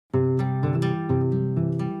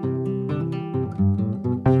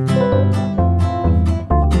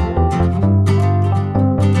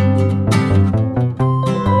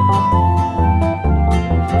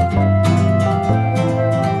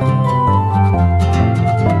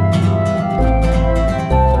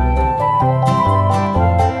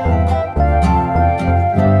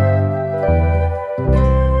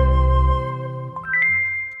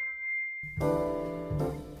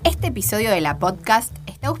episodio de la podcast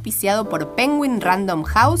está auspiciado por Penguin Random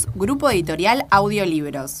House, grupo editorial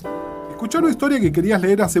Audiolibros. Escuchá una historia que querías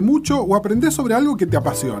leer hace mucho o aprendés sobre algo que te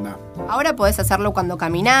apasiona. Ahora podés hacerlo cuando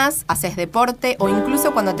caminás, haces deporte o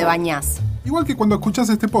incluso cuando te bañás. Igual que cuando escuchás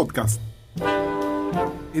este podcast.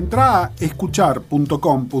 Entrá a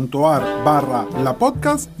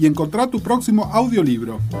escuchar.com.ar/lapodcast y encontrá tu próximo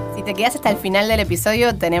audiolibro. Si te quedás hasta el final del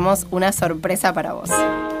episodio, tenemos una sorpresa para vos.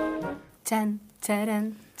 Chan,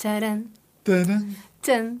 charan, charan. ¡Tarán!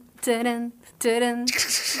 Chan, charan, charan.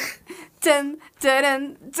 Chan,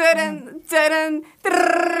 charan, charan, charan.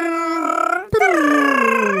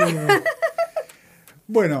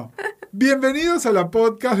 Bueno, bienvenidos a la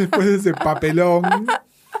podcast después de ese papelón.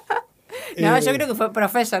 No, yo creo que fue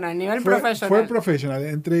professional, nivel professional. Fue professional.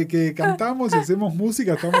 Entre que cantamos y hacemos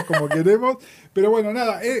música, estamos como queremos. Pero bueno,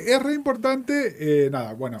 nada, es re importante.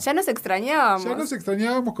 Bueno. Ya nos extrañábamos. Ya nos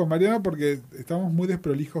extrañábamos con Mariana porque estamos muy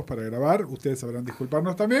desprolijos para grabar. Ustedes sabrán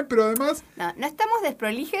disculparnos también, pero además... No estamos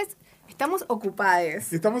desprolijes, estamos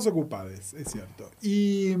ocupados. Estamos ocupados, es cierto.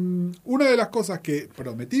 Y una de las cosas que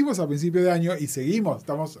prometimos a principio de año y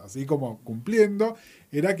estamos así como cumpliendo,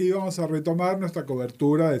 era que íbamos a retomar nuestra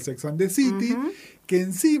cobertura de Sex and the City, que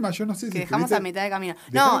encima, yo no sé si... Que dejamos a mitad de camino.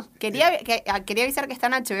 No, quería avisar que está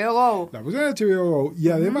en HBO Go. La pusieron en HBO Go. Y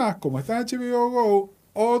además, como está en HBO Go,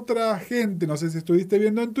 otra gente, no sé si estuviste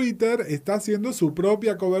viendo en Twitter, está haciendo su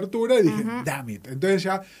propia cobertura y dije, damn it. Entonces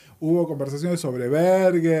ya hubo conversaciones sobre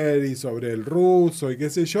Berger y sobre el ruso y qué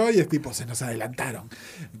sé yo, y es tipo, se nos adelantaron.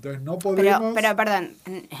 Entonces no podemos... Pero perdón,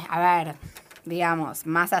 a ver, digamos,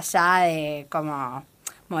 más allá de como...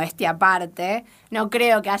 modestia aparte, no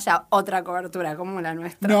creo que haya otra cobertura como la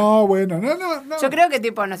nuestra. No, bueno, no. Yo creo que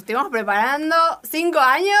tipo nos estuvimos preparando 5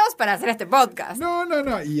 años para hacer este podcast. No.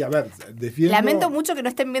 Y a ver, defiendo... Lamento mucho que no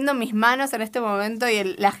estén viendo mis manos en este momento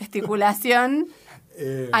y la gesticulación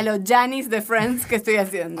a los Janis de Friends que estoy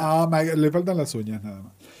haciendo. Le faltan las uñas nada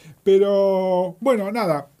más. Pero, bueno,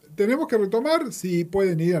 nada. Tenemos que retomar, si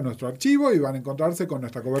pueden ir a nuestro archivo y van a encontrarse con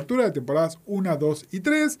nuestra cobertura de temporadas 1, 2 y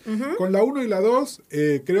 3. Con la 1 y la 2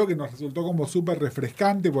 creo que nos resultó como súper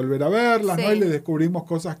refrescante volver a verlas, sí. ¿no? Y le descubrimos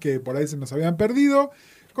cosas que por ahí se nos habían perdido.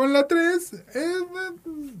 Con la 3 es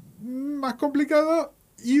más complicado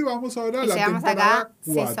y vamos ahora a la temporada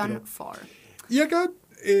 4. Season 4. Y acá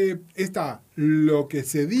está lo que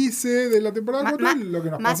se dice de la temporada 4 y lo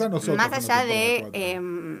que nos pasa a nosotros. Más allá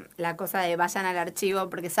de la cosa de vayan al archivo,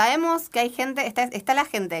 porque sabemos que hay gente, está la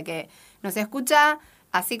gente que nos escucha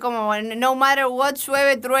así como no matter what,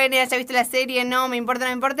 llueve, truene, ya viste la serie, no me importa,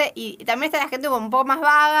 y también está la gente como un poco más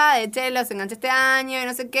vaga, de che, los enganché este año y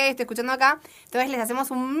no sé qué, estoy escuchando acá. Entonces les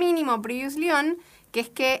hacemos un mínimo previously on, que es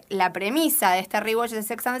que la premisa de este rewatch de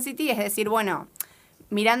Sex and the City es decir, bueno,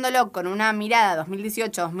 mirándolo con una mirada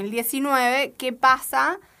 2018-2019, ¿qué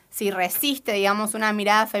pasa si resiste, digamos, una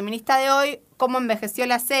mirada feminista de hoy? ¿Cómo envejeció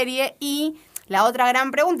la serie? Y la otra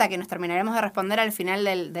gran pregunta que nos terminaremos de responder al final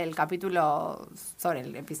del capítulo sobre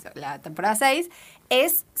la temporada 6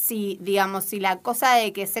 es si, digamos, si la cosa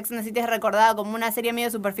de que Sex and the City es recordada como una serie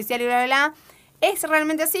medio superficial y bla, bla, bla, ¿es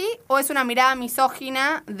realmente así o es una mirada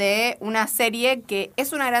misógina de una serie que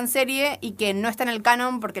es una gran serie y que no está en el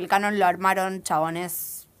canon porque el canon lo armaron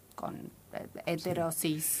chabones con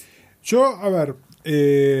heterosis? Yo, a ver,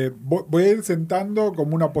 voy a ir sentando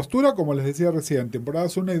como una postura, como les decía recién.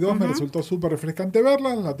 Temporadas 1 y 2 me resultó súper refrescante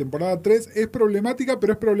verlas. La temporada 3 es problemática,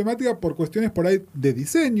 pero es problemática por cuestiones por ahí de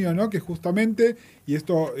diseño, ¿no? Que justamente, y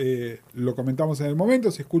esto lo comentamos en el momento,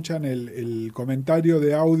 si escuchan el comentario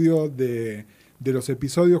de audio de los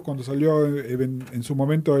episodios cuando salió en su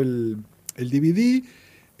momento el DVD,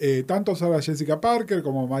 tanto Sarah Jessica Parker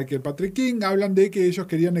como Michael Patrick King hablan de que ellos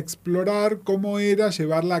querían explorar cómo era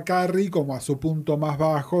llevarla a Carrie como a su punto más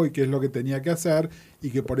bajo y qué es lo que tenía que hacer y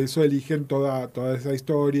que por eso eligen toda esa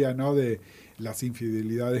historia, ¿no? De las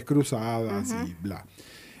infidelidades cruzadas y bla.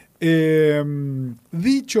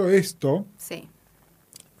 Dicho esto, sí.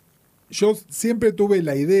 Yo siempre tuve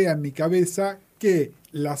la idea en mi cabeza que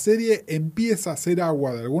la serie empieza a hacer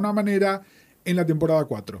agua de alguna manera en la temporada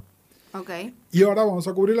 4. Okay. Y ahora vamos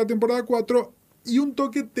a cubrir la temporada 4 y un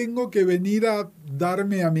toque tengo que venir a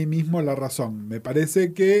darme a mí mismo la razón. Me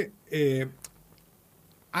parece que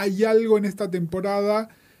hay algo en esta temporada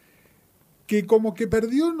que como que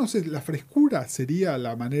perdió, no sé, la frescura sería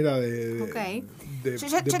la manera de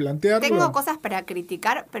plantearlo. Yo tengo cosas para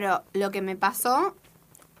criticar, pero lo que me pasó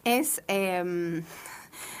es...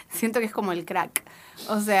 siento que es como el crack.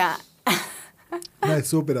 O sea... No, es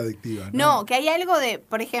súper adictiva. No, que hay algo de,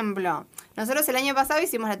 por ejemplo, nosotros el año pasado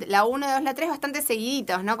hicimos la 1, 2, la 3 bastante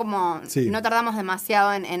seguiditos, ¿no? Como no tardamos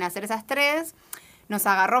demasiado en hacer esas 3. nos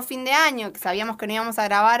agarró fin de año, que sabíamos que no íbamos a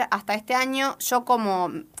grabar hasta este año, yo como,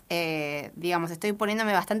 digamos, estoy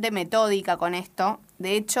poniéndome bastante metódica con esto.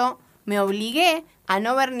 De hecho, me obligué a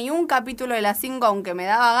no ver ni un capítulo de las 5, aunque me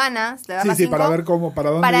daba ganas de ver las 5. Para ver para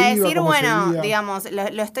dónde para iba, decir, cómo bueno, seguía. digamos,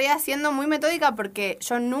 lo estoy haciendo muy metódica porque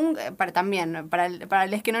yo nunca, para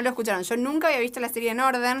los que no lo escucharon, yo nunca había visto la serie en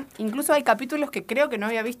orden. Incluso hay capítulos que creo que no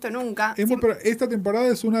había visto nunca. Esta temporada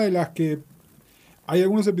es una de las que hay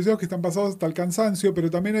algunos episodios que están pasados hasta el cansancio, pero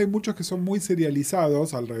también hay muchos que son muy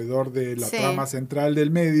serializados alrededor de la trama central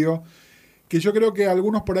del medio, que yo creo que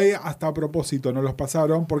algunos por ahí hasta a propósito no los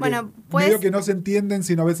pasaron, porque medio que no se entienden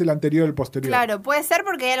si no ves el anterior o el posterior. Claro, puede ser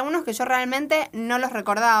porque hay algunos que yo realmente no los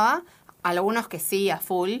recordaba, algunos que sí, a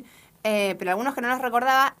full, pero algunos que no los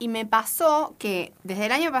recordaba, y me pasó que desde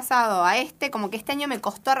el año pasado a como que este año me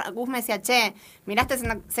costó, Gus me decía, che, miraste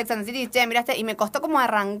Sex and the City, che, miraste, y me costó como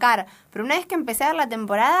arrancar, pero una vez que empecé a ver la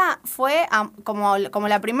temporada fue como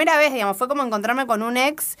la primera vez, digamos, fue como encontrarme con un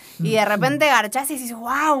ex y de repente garchás y dices,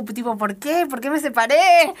 wow, tipo, ¿por qué? ¿Por qué me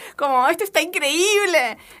separé? Como, esto está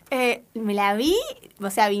increíble. Me la vi, o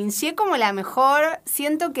sea, vincié como la mejor,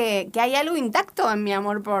 siento que hay algo intacto en mi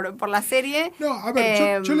amor por la serie. No, a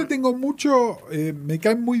ver, yo le tengo mucho, me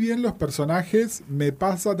caen muy bien los personajes, me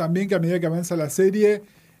pasa también que a medida que avanza la serie,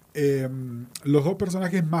 los dos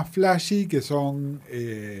personajes más flashy, que son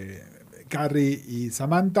Carrie y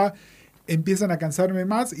Samantha, empiezan a cansarme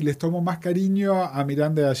más y les tomo más cariño a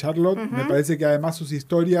Miranda y a Charlotte. Me parece que además sus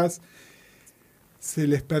historias se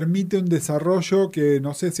les permite un desarrollo que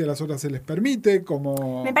no sé si a las otras se les permite,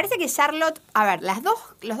 como... Me parece que Charlotte, a ver,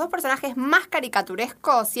 los dos personajes más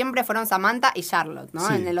caricaturescos siempre fueron Samantha y Charlotte, ¿no?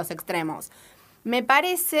 Sí. En los extremos. Me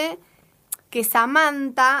parece que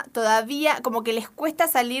Samantha todavía, como que les cuesta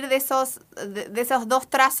salir de esos dos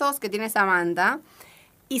trazos que tiene Samantha.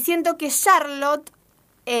 Y siento que Charlotte,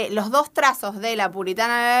 los dos trazos de la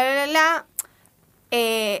puritana,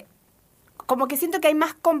 como que siento que hay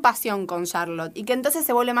más compasión con Charlotte y que entonces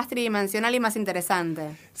se vuelve más tridimensional y más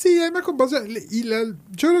interesante. Sí, hay más compasión. Y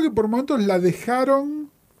yo creo que por momentos la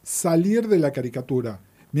dejaron salir de la caricatura.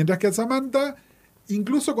 Mientras que a Samantha,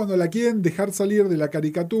 incluso cuando la quieren dejar salir de la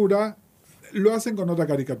caricatura, lo hacen con otra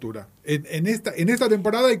caricatura. En esta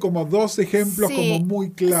temporada hay como dos ejemplos como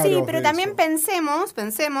muy claros. Sí, pero también pensemos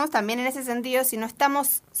también en ese sentido si no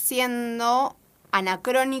estamos siendo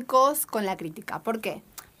anacrónicos con la crítica. ¿Por qué?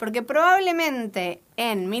 Porque probablemente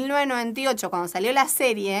en 1998, cuando salió la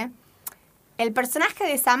serie, el personaje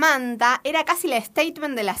de Samantha era casi el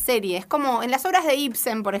statement de la serie. Es como en las obras de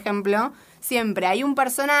Ibsen, por ejemplo, siempre hay un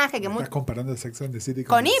personaje que... ¿Estás comparando Sex and the City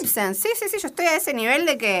con Ibsen? Sí, yo estoy a ese nivel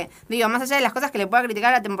de que, digo, más allá de las cosas que le pueda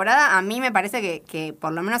criticar a la temporada, a mí me parece que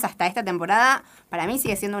por lo menos hasta esta temporada, para mí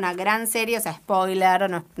sigue siendo una gran serie, o sea,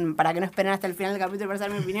 spoiler, para que no esperen hasta el final del capítulo para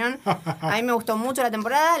saber mi opinión. A mí me gustó mucho la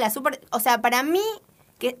temporada, o sea, para mí...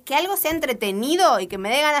 Que algo sea entretenido y que me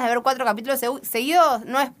dé ganas de ver 4 capítulos seguidos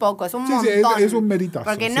no es poco, es un montón. Sí, es un meritazo.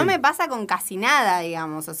 Porque no me pasa con casi nada,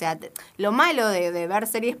 digamos. O sea, lo malo de ver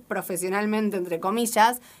series profesionalmente, entre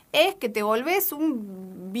comillas, es que te volvés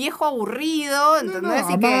un viejo aburrido, ¿entendés?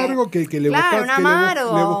 Amargo, que le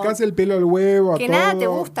buscas el pelo al huevo, que nada te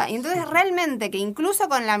gusta. Y entonces realmente que incluso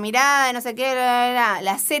con la mirada de no sé qué,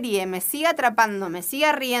 la serie me siga atrapando, me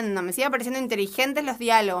siga riendo, me siga pareciendo inteligentes los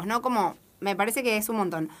diálogos, ¿no? Como... Me parece que es un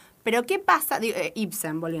montón. Pero ¿qué pasa?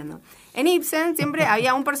 Ibsen, volviendo. En Ibsen siempre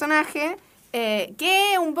había un personaje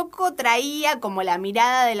que un poco traía como la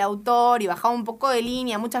mirada del autor y bajaba un poco de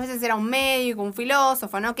línea. Muchas veces era un médico, un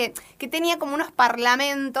filósofo, ¿no? Que tenía como unos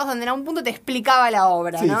parlamentos donde en algún punto te explicaba la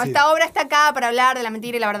obra, ¿no? Sí. Esta obra está acá para hablar de la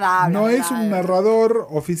mentira y la verdad. No es un narrador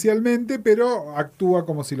oficialmente, pero actúa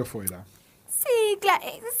como si lo fuera.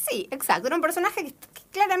 Sí, exacto. Era un personaje que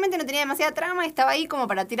claramente no tenía demasiada trama y estaba ahí como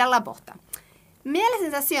para tirar la posta. Me da la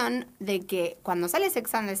sensación de que cuando sale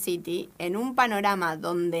Sex and the City, en un panorama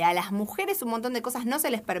donde a las mujeres un montón de cosas no se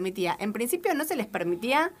les permitía, en principio no se les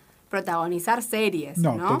permitía protagonizar series,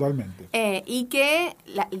 ¿no? Totalmente. Y que,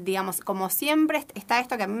 digamos, como siempre está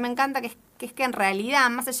esto que a mí me encanta, que es que en realidad,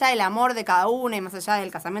 más allá del amor de cada una y más allá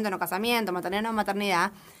del casamiento o no casamiento, maternidad o no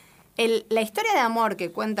maternidad, la historia de amor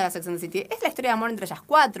que cuenta Sex and the City es la historia de amor entre ellas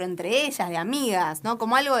 4, entre ellas, de amigas, ¿no?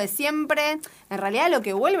 Como algo de siempre. En realidad lo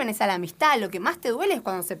que vuelven es a la amistad. Lo que más te duele es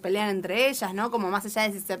cuando se pelean entre ellas, ¿no? Como más allá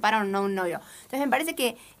de si se separan o no un novio. Entonces me parece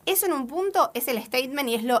que eso en un punto es el statement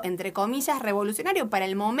y es lo, entre comillas, revolucionario para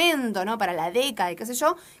el momento, ¿no? Para la década y qué sé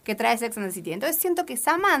yo, que trae Sex and the City. Entonces siento que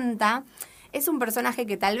Samantha es un personaje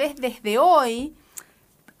que tal vez desde hoy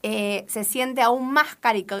se siente aún más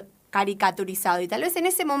caricaturizado. Y tal vez en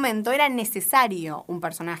ese momento era necesario un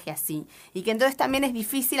personaje así. Y que entonces también es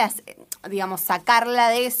difícil, digamos, sacarla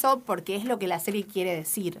de eso porque es lo que la serie quiere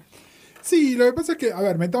decir. Sí, lo que pasa es que, a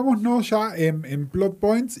ver, metámonos ya en plot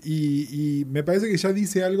points y me parece que ya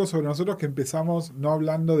dice algo sobre nosotros que empezamos no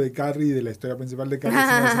hablando de Carrie, de la historia principal de Carrie,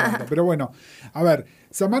 sino de Samantha. Pero bueno, a ver,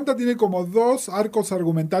 Samantha tiene como 2 arcos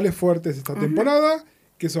argumentales fuertes esta temporada,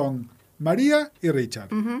 que son María y Richard.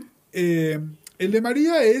 El de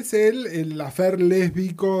María es el affair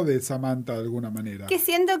lésbico de Samantha de alguna manera. Que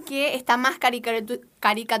siento que está más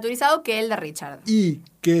caricaturizado que el de Richard. Y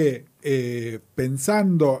que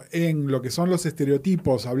pensando en lo que son los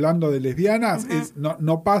estereotipos, hablando de lesbianas,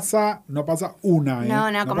 no pasa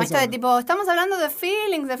una. No, como esto de tipo, estamos hablando de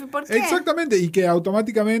feelings, ¿por qué? Exactamente, y que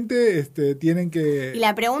automáticamente tienen que... Y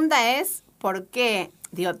la pregunta es, ¿por qué?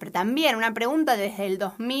 Digo, pero también una pregunta desde el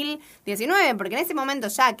 2019, porque en ese momento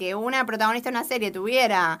ya que una protagonista de una serie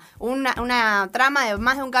tuviera una trama de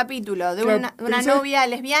más de un capítulo de Claro, una novia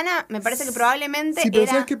lesbiana, me parece que probablemente Sí, pero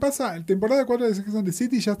era... ¿sabes qué pasa? La temporada 4 de Sex and the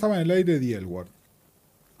City ya estaba en el aire de The L Word.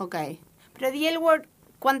 Ok. Pero The L Word,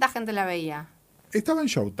 ¿cuánta gente la veía? Estaba en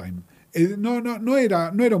Showtime. No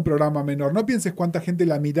era un programa menor. No pienses cuánta gente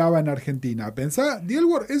la miraba en Argentina. Pensá, The L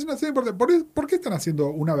Word es una serie importante. ¿Por qué están haciendo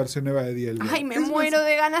una versión nueva de The L Word? Ay, me muero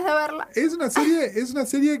de ganas de verla. Es una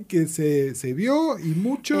serie que se vio y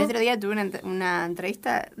mucho. El otro día tuve una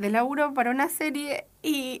entrevista de laburo para una serie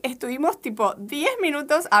y estuvimos tipo 10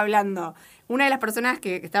 minutos hablando. Una de las personas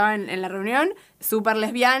que estaban en la reunión, súper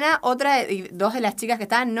lesbiana, otra y 2 de las chicas que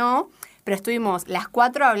estaban no. Pero estuvimos las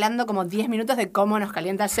 4 hablando como 10 minutos de cómo nos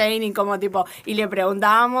calienta Jane y cómo tipo... Y le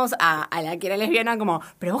preguntábamos a la que era lesbiana como...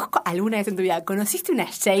 ¿Pero vos alguna vez en tu vida conociste una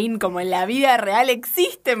Jane como en la vida real?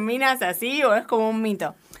 ¿Existen minas así o es como un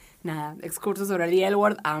mito? Nada, excurso sobre el L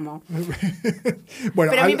Word, amo.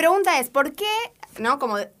 Bueno, pero mi pregunta es, ¿por qué, no?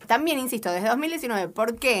 Como también insisto, desde 2019,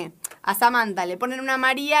 ¿por qué a Samantha le ponen una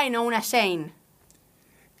María y no una Jane?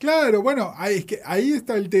 Claro, bueno, es que ahí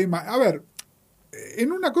está el tema. A ver,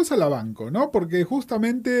 en una cosa la banco, ¿no? Porque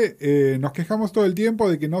justamente nos quejamos todo el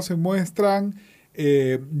tiempo de que no se muestran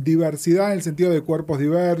diversidad en el sentido de cuerpos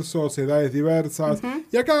diversos, edades diversas.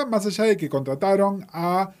 Y acá, más allá de que contrataron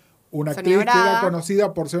a una actriz que era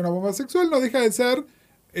conocida por ser una bomba sexual, no deja de ser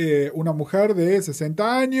una mujer de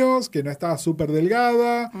 60 años, que no está súper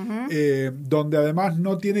delgada, donde además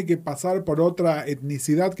no tiene que pasar por otra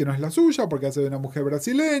etnicidad que no es la suya, porque hace de una mujer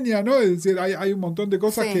brasileña, ¿no? Es decir, hay un montón de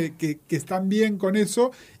cosas que están bien con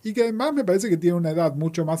eso, y que además me parece que tiene una edad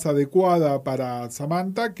mucho más adecuada para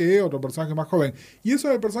Samantha que otro personaje más joven. Y eso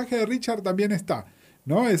del personaje de Richard también está,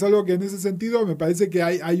 ¿no? Es algo que en ese sentido me parece que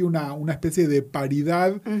hay una especie de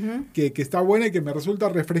paridad que está buena y que me resulta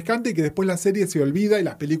refrescante y que después la serie se olvida y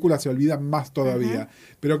las películas se olvidan más todavía.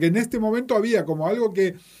 Pero que en este momento había como algo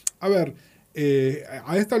que, a ver,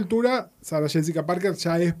 a esta altura Sarah Jessica Parker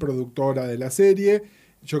ya es productora de la serie.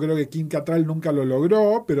 Yo creo que Kim Cattrall nunca lo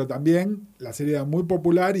logró, pero también la serie era muy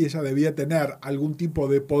popular y ella debía tener algún tipo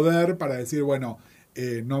de poder para decir, bueno,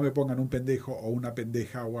 no me pongan un pendejo o una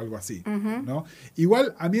pendeja o algo así, ¿no?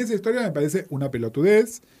 Igual, a mí esa historia me parece una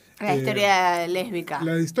pelotudez. La historia lésbica.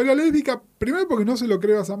 La historia lésbica, primero porque no se lo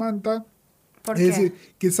creo a Samantha. ¿Por es qué? decir,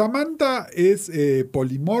 que Samantha es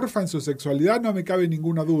polimorfa en su sexualidad, no me cabe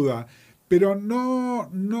ninguna duda. Pero nunca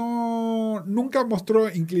mostró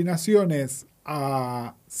inclinaciones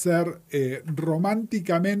a ser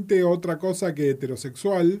románticamente otra cosa que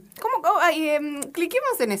heterosexual. ¿Cómo?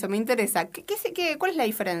 Cliquemos en eso, me interesa. ¿Cuál es la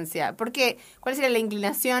diferencia? ¿Cuál sería la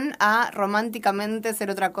inclinación a románticamente ser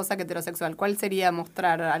otra cosa que heterosexual? ¿Cuál sería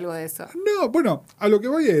mostrar algo de eso? No, bueno, a lo que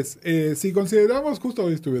voy es, si consideramos, justo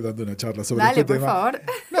hoy estuve dando una charla sobre este tema. Dale, por favor.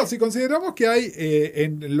 No, si consideramos que hay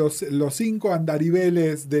en los 5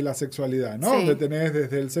 andariveles de la sexualidad, ¿no? Sí. Donde tenés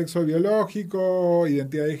desde el sexo biológico,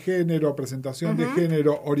 identidad de género, presentación de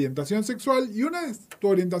género, orientación sexual, y una es tu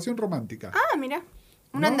orientación romántica. Ah, mira.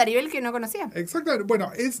 Un ¿No? andarivel que no conocía. Exactamente.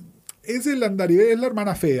 Bueno, es el andarivel, es la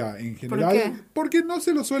hermana fea en general. ¿Por qué? Porque no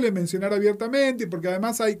se lo suele mencionar abiertamente y porque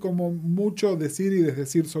además hay como mucho decir y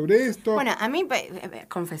desdecir sobre esto. Bueno, a mí,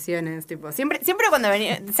 confesiones, tipo, siempre cuando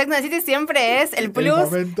venía, Sex and the City siempre es el plus,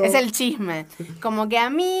 momento. es el chisme. Como que a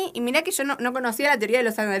mí, y mirá que yo no conocía la teoría de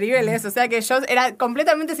los andariveles, o sea que yo era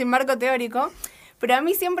completamente sin marco teórico, pero a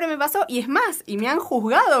mí siempre me pasó, y es más, y me han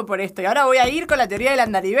juzgado por esto, y ahora voy a ir con la teoría del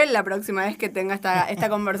andarivel la próxima vez que tenga esta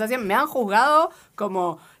conversación, me han juzgado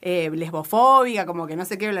como lesbofóbica, como que no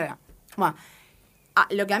sé qué, bla, bla. Bueno,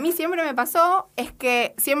 lo que a mí siempre me pasó es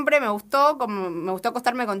que siempre me gustó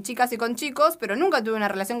acostarme con chicas y con chicos, pero nunca tuve una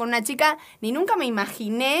relación con una chica, ni nunca me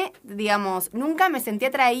imaginé, digamos, nunca me sentí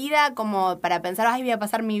atraída como para pensar, ay, voy a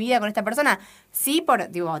pasar mi vida con esta persona. Sí,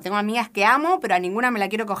 tengo amigas que amo, pero a ninguna me la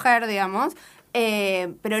quiero coger, digamos.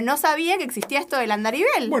 Pero no sabía que existía esto del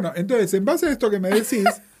andarivel. Bueno, entonces, en base a esto que me decís,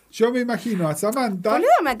 yo me imagino a Samantha... Boludo,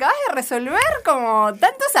 me acabas de resolver como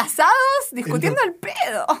tantos asados discutiendo el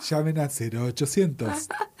pedo. Llamen a 0800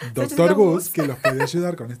 Dr. Gus, que los puede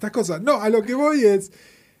ayudar con estas cosas. No, a lo que voy es,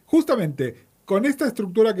 justamente, con esta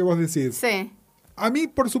estructura que vos decís, Sí. a mí,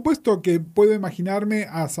 por supuesto, que puedo imaginarme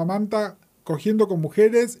a Samantha cogiendo con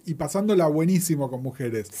mujeres y pasándola buenísimo con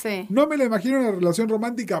mujeres. Sí. No me la imagino en una relación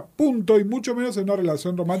romántica, punto, y mucho menos en una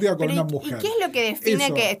relación romántica con una mujer. ¿Y qué es lo que define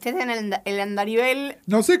Eso. que estés en el andarivel?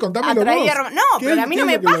 No sé, contámelo vos. No, pero a mí no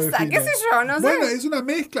me pasa, qué sé yo, no sé. Bueno, es una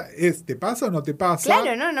mezcla. ¿Te pasa o no te pasa?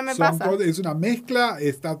 Claro, no me pasa. Es una mezcla,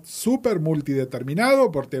 está súper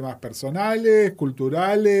multideterminado por temas personales,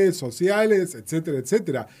 culturales, sociales, etcétera,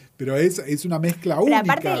 etcétera. Pero es una mezcla única.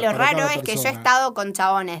 Pero aparte lo raro es que yo he estado con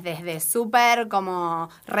chabones desde súper como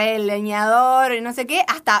re leñador y no sé qué,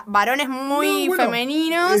 hasta varones muy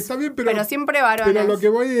femeninos. Está bien, pero siempre varones. Pero lo que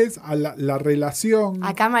voy es a la relación.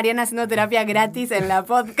 Acá Mariana haciendo terapia gratis en la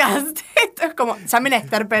podcast. Esto es como, llamen a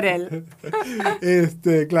Esther Perel.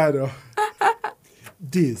 Claro.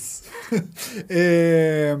 This.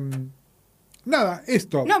 Nada,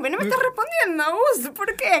 esto. No, pero no me estás respondiendo, Gus.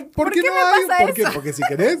 ¿Por qué? ¿Por qué me pasa eso? Porque si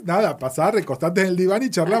querés, nada, pasá, recostate en el diván y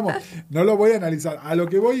charlamos. No lo voy a analizar. A lo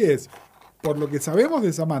que voy es, por lo que sabemos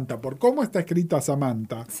de Samantha, por cómo está escrita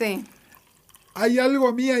Samantha, sí. Hay algo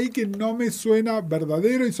a mí ahí que no me suena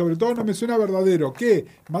verdadero y sobre todo no me suena verdadero que,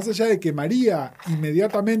 más allá de que María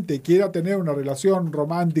inmediatamente quiera tener una relación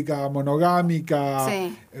romántica, monogámica,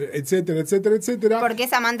 sí. etcétera, etcétera, etcétera. ¿Por qué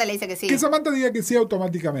Samantha le dice que sí? Que Samantha diga que sí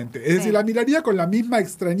automáticamente. Es decir, la miraría con la misma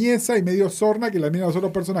extrañeza y medio sorna que la miran los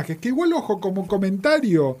otros personajes. Que igual, ojo, como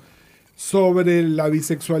comentario sobre la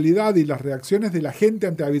bisexualidad y las reacciones de la gente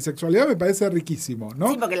ante la bisexualidad me parece riquísimo, ¿no?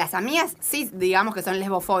 Sí, porque las amigas sí, digamos que son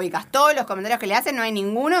lesbofóbicas. Todos los comentarios que le hacen no hay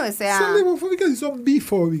ninguno que sea... Son lesbofóbicas y son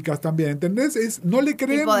bifóbicas también, ¿entendés? No le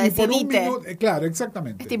creen tipo ni por un decidite. minuto. Claro,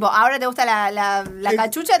 exactamente. Es tipo, ahora te gusta la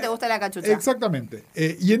cachucha, te gusta la cachucha. Exactamente.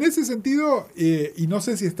 Y en ese sentido, y no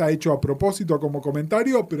sé si está hecho a propósito como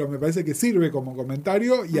comentario, pero me parece que sirve como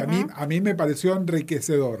comentario y a mí me pareció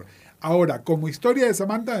enriquecedor. Ahora, como historia de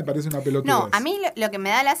Samantha me parece una pelotudez. No, a mí lo que me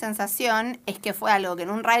da la sensación es que fue algo que en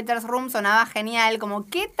un writer's room sonaba genial, como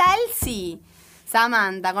 ¿qué tal si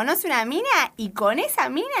Samantha conoce una mina y con esa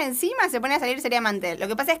mina encima se pone a salir seriamente? Lo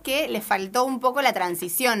que pasa es que le faltó un poco la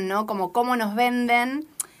transición, ¿no? Como cómo nos venden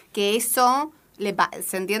que eso...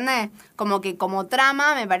 ¿Se entiende? Como que como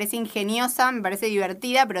trama me parece ingeniosa, me parece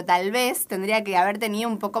divertida, pero tal vez tendría que haber tenido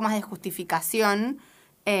un poco más de justificación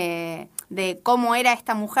de cómo era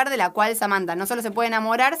esta mujer de la cual Samantha no solo se puede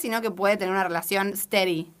enamorar, sino que puede tener una relación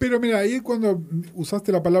steady. Pero mira, ahí cuando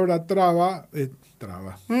usaste la palabra traba... Cuando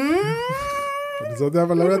usaste la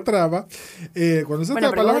palabra traba... cuando usaste la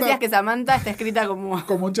palabra... vos decías que Samantha está escrita como...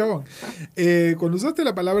 como un chabón. Cuando usaste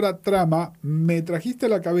la palabra trama, me trajiste a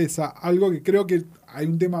la cabeza algo que creo que hay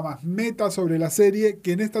un tema más meta sobre la serie,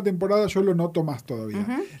 que en esta temporada yo lo noto más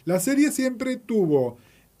todavía. La serie siempre tuvo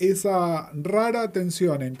esa rara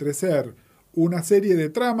tensión entre ser una serie de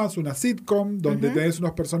tramas, una sitcom, donde tenés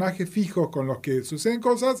unos personajes fijos con los que suceden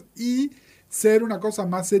cosas, y ser una cosa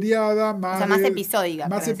más seriada, más episódica.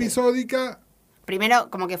 Más episódica. Primero,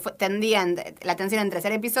 como que tendían la tensión entre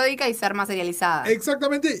ser episódica y ser más serializada.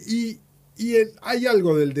 Exactamente, y hay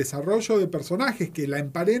algo del desarrollo de personajes que la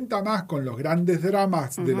emparenta más con los grandes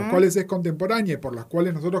dramas de los cuales es contemporánea y por los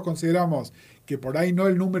cuales nosotros consideramos que por ahí no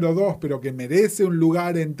el número 2, pero que merece un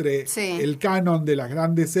lugar entre el canon de las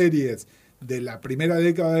grandes series de la primera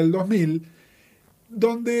década del 2000,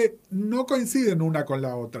 donde no coinciden una con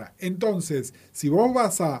la otra. Entonces, si vos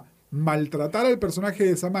vas a maltratar al personaje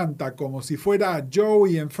de Samantha como si fuera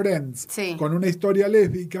Joey en Friends, con una historia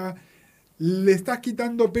lésbica, le estás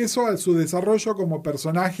quitando peso a su desarrollo como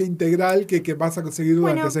personaje integral que vas a conseguir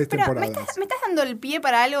durante 6 temporadas. Me estás dando el pie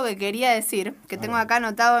para algo que quería decir, que tengo acá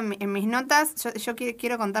anotado en mis notas. Yo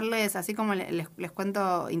quiero contarles, así como les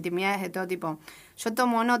cuento intimidades de todo tipo. Yo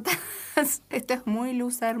tomo notas, esto es muy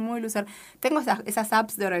loser, muy loser. Tengo esas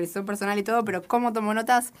apps de organización personal y todo, pero ¿cómo tomo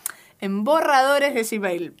notas? En borradores de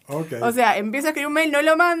Gmail. Okay. O sea, empiezo a escribir un mail, no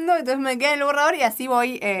lo mando, entonces me queda en el borrador y así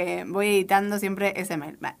voy editando siempre ese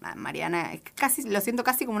mail. Mariana, lo siento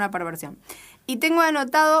casi como una perversión. Y tengo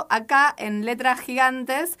anotado acá en letras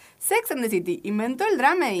gigantes, Sex and the City inventó el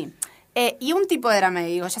dramedy. Y un tipo de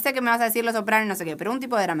dramedy, digo, ya sé que me vas a decir Los Sopranos y no sé qué, pero un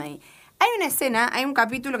tipo de dramedy. hay una escena, hay un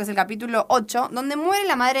capítulo que es el capítulo 8, donde muere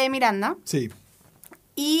la madre de Miranda. Sí.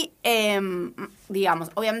 Y,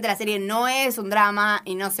 digamos, obviamente la serie no es un drama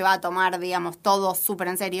y no se va a tomar, digamos, todo súper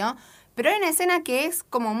en serio. Pero hay una escena que es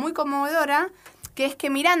como muy conmovedora, que es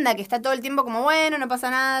que Miranda, que está todo el tiempo como, bueno, no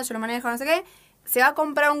pasa nada, yo lo manejo, no sé qué, se va a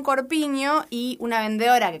comprar un corpiño y una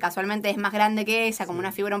vendedora, que casualmente es más grande que ella, como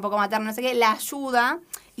una figura un poco materna, no sé qué, la ayuda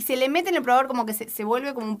y se le mete en el probador como que se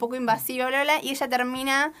vuelve como un poco invasiva, bla, bla, y ella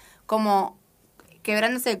termina como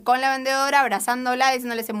quebrándose con la vendedora, abrazándola,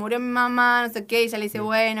 diciéndole se murió mi mamá, no sé qué, y ella le dice,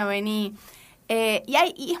 bueno, vení. Y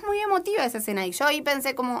es muy emotiva esa escena. Y yo ahí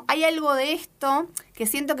pensé como, hay algo de esto que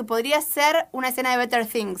siento que podría ser una escena de Better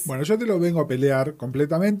Things. Bueno, yo te lo vengo a pelear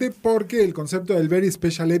completamente porque el concepto del Very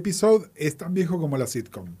Special Episode es tan viejo como la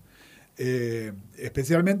sitcom.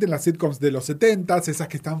 Especialmente en las sitcoms de los 70s, esas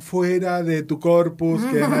que están fuera de tu corpus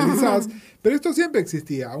que analizás. Pero esto siempre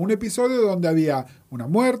existía. Un episodio donde había una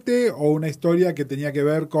muerte o una historia que tenía que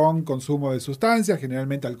ver con consumo de sustancias,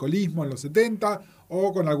 generalmente alcoholismo en los 70,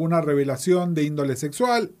 o con alguna revelación de índole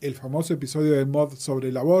sexual, el famoso episodio de Mod sobre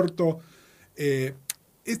el aborto.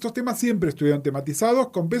 Estos temas siempre estuvieron tematizados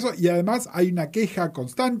con peso y además hay una queja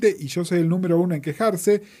constante, y yo soy el número uno en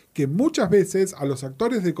quejarse, que muchas veces a los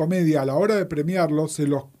actores de comedia a la hora de premiarlos se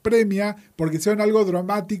los premia porque sean algo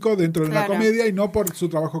dramático dentro de una comedia y no por su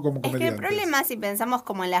trabajo como comediantes. Es que el problema, si pensamos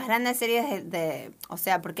como en las grandes series o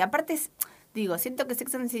sea, porque aparte, siento que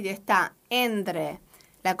Sex and the City está entre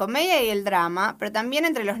la comedia y el drama, pero también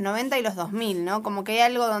entre los 90 y los 2000, ¿no? Como que hay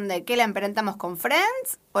algo donde, ¿qué la emparentamos con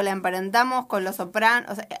Friends o la emparentamos con Los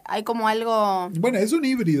Sopranos? O sea, hay como algo... Bueno, es un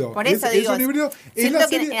híbrido. Por eso digo, es un híbrido. Siento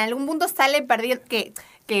que en algún punto sale perdiendo,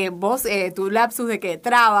 que vos, tu lapsus de que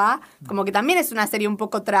traba, como que también es una serie un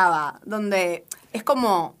poco traba, donde es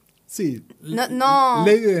como... Sí, no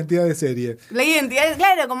ley de identidad de serie. Ley de identidad,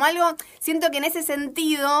 claro, como algo... Siento que en ese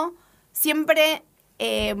sentido siempre...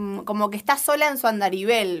 como que está sola en su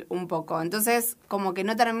andarivel un poco. Entonces, como que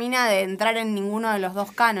no termina de entrar en ninguno de los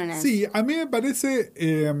dos cánones. Sí, a mí me parece...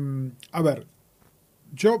 a ver,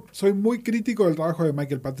 yo soy muy crítico del trabajo de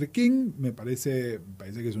Michael Patrick King. Me parece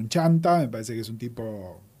que es un chanta, me parece que es un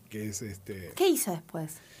tipo que es... ¿Qué hizo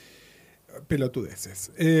después? Pelotudeces.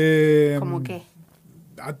 ¿Cómo qué?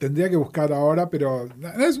 Tendría que buscar ahora, pero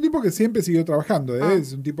es un tipo que siempre siguió trabajando, ¿eh?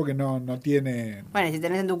 Es un tipo que no tiene... Bueno, si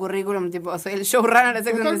tenés en tu currículum, tipo, soy el showrunner de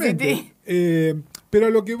Sex and the City.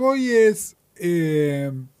 Pero lo que voy es...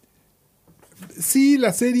 sí,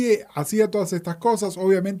 la serie hacía todas estas cosas.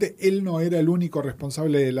 Obviamente él no era el único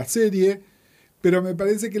responsable de la serie, pero me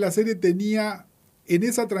parece que la serie tenía en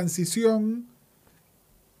esa transición...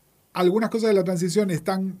 Algunas cosas de la transición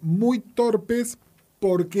están muy torpes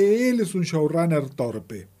porque él es un showrunner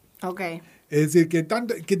torpe. Ok. Es decir, que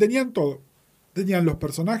tenían todo. Tenían los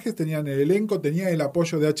personajes, tenían el elenco, tenían el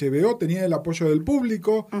apoyo de HBO, tenían el apoyo del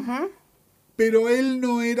público, pero él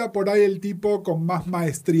no era por ahí el tipo con más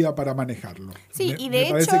maestría para manejarlo. Sí, y de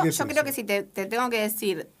hecho, yo creo que si te tengo que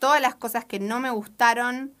decir, todas las cosas que no me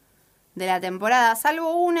gustaron de la temporada,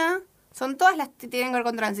 salvo una... Son todas las que tienen que ver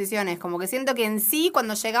con transiciones. Como que siento que en sí,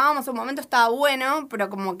 cuando llegábamos a un momento estaba bueno, pero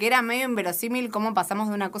como que era medio inverosímil cómo pasamos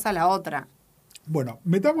de una cosa a la otra. Bueno,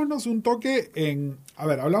 metámonos un toque en... A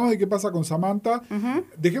ver, hablamos de qué pasa con Samantha.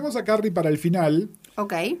 Dejemos a Carrie para el final.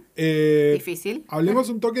 Ok. Difícil. Hablemos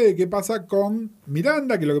un toque de qué pasa con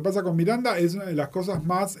Miranda, que lo que pasa con Miranda es una de las cosas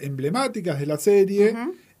más emblemáticas de la serie,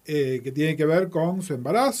 que tiene que ver con su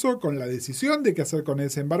embarazo, con la decisión de qué hacer con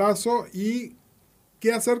ese embarazo y...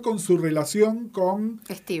 qué hacer con su relación con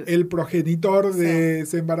Steve, el progenitor de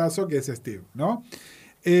ese embarazo, que es Steve, ¿no?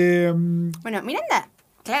 Bueno, Miranda,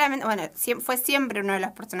 claramente, fue siempre uno de los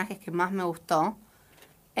personajes que más me gustó.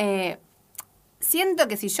 Siento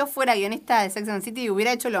que si yo fuera guionista de Sex and the City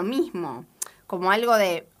hubiera hecho lo mismo. Como algo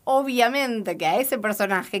de, obviamente, que a ese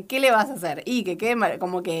personaje, ¿qué le vas a hacer? Y que quede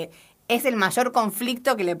como que es el mayor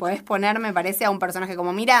conflicto que le podés poner, me parece, a un personaje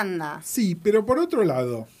como Miranda. Sí, pero por otro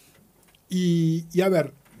lado... Y a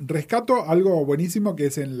ver, rescato algo buenísimo que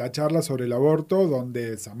es en la charla sobre el aborto,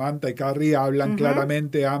 donde Samantha y Carrie hablan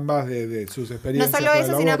claramente ambas de sus experiencias. No solo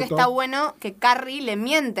eso, sino que aborto. está bueno que Carrie le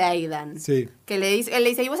miente a Aidan. Sí. Que él le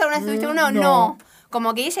dice, ¿y vos alguna vez tuviste uno? No.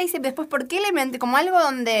 Como que ella dice después, ¿por qué le mente? Como algo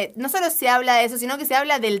donde no solo se habla de eso, sino que se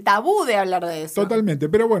habla del tabú de hablar de eso. Totalmente,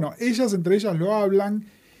 pero bueno, entre ellas lo hablan.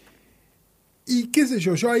 Y qué sé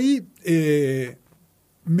yo ahí...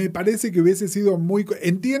 me parece que hubiese sido muy...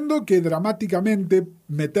 Entiendo que dramáticamente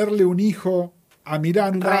meterle un hijo a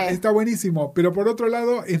Miranda está buenísimo, pero por otro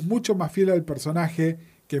lado es mucho más fiel al personaje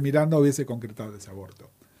que Miranda hubiese concretado ese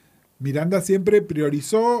aborto. Miranda siempre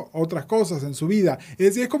priorizó otras cosas en su vida. Es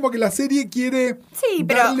decir, es como que la serie quiere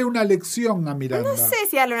darle una lección a Miranda. No sé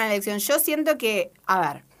si darle una lección. Yo siento que,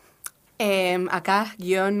 a ver, acá,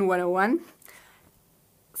 guión 101,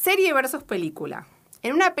 serie versus película.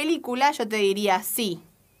 En una película yo te diría sí.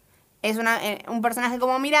 Es un personaje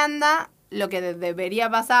como Miranda, lo que debería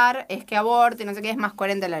pasar es que aborte, no sé qué, es más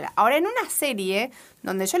coherente. Ahora, en una serie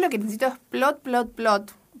donde yo lo que necesito es plot,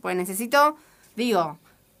 pues necesito,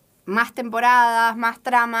 más temporadas, más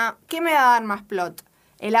trama. ¿Qué me va a dar más plot?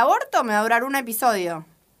 El aborto me va a durar un episodio.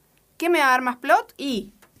 ¿Qué me va a dar más plot?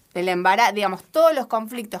 Y el embarazo, todos los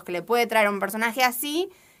conflictos que le puede traer a un personaje así,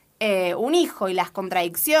 un hijo y las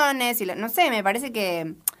contradicciones, no sé, me parece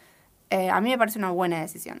que a mí me parece una buena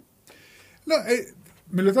decisión. No,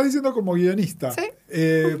 me lo estás diciendo como guionista. ¿Sí?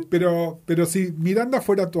 Pero si Miranda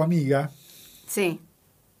fuera tu amiga... Sí.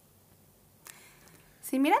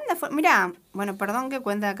 Si Miranda fue... Mira, bueno, perdón que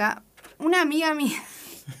cuente acá. Una amiga mía...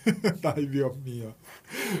 Ay, Dios mío.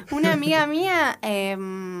 Una amiga mía...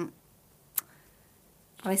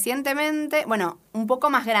 recientemente... Bueno, un poco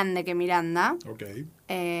más grande que Miranda. Ok.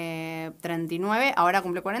 39, ahora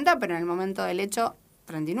cumple 40, pero en el momento del hecho,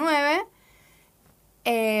 39.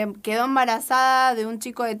 Quedó embarazada de un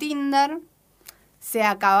chico de Tinder. Se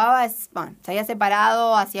había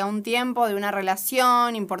separado hacía un tiempo de una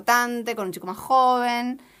relación importante con un chico más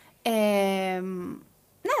joven.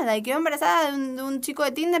 Nada, y quedó embarazada de un chico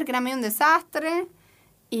de Tinder que era medio un desastre.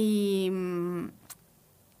 Y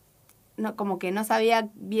como que no sabía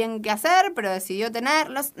bien qué hacer, pero decidió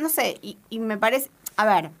tenerlos. No sé, y me parece... A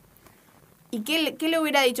ver, ¿y qué le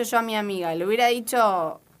hubiera dicho yo a mi amiga? Le hubiera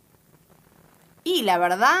dicho... Y la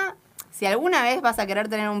verdad, si alguna vez vas a querer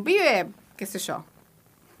tener un pibe, qué sé yo,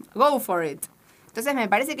 go for it. Entonces me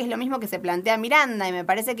parece que es lo mismo que se plantea Miranda y me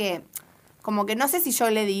parece que, como que no sé si yo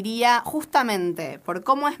le diría, justamente por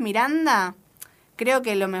cómo es Miranda, creo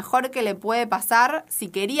que lo mejor que le puede pasar, si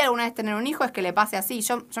quería alguna vez tener un hijo, es que le pase así.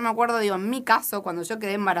 Yo me acuerdo, en mi caso, cuando yo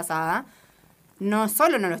quedé embarazada, no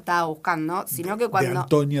solo no lo estaba buscando, sino que cuando... De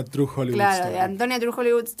Antonia True Hollywood Story. De Antonia True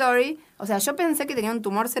Hollywood Story. O sea, yo pensé que tenía un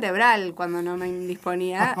tumor cerebral cuando no me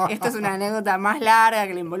indisponía. Esto es una anécdota más larga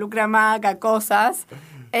que le involucra a Maca, cosas.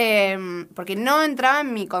 Porque no entraba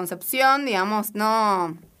en mi concepción,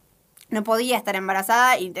 no podía estar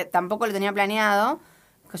embarazada y tampoco lo tenía planeado.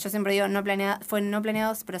 Que yo siempre digo no planeado,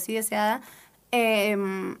 pero sí deseada.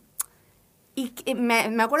 Y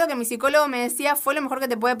me acuerdo que mi psicólogo me decía, fue lo mejor que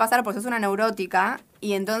te puede pasar porque sos una neurótica.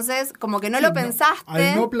 Y entonces, como que no lo pensaste.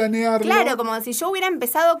 Al no planearlo. Claro, como si yo hubiera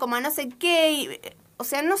empezado como a no sé qué. O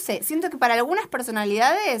sea, no sé. Siento que para algunas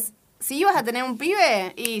personalidades, si ibas a tener un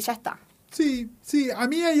pibe, y ya está. Sí. A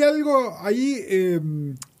mí hay algo ahí...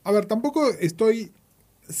 a ver, tampoco estoy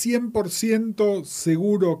 100%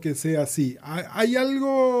 seguro que sea así. Hay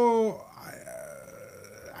algo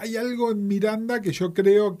en Miranda que yo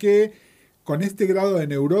creo que con este grado de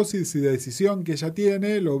neurosis y de decisión que ella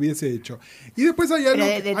tiene, lo hubiese hecho. Y después hay algo...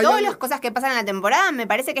 Pero de todas las cosas que pasan en la temporada, me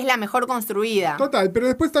parece que es la mejor construida. Total, pero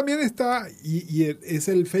después también está, y es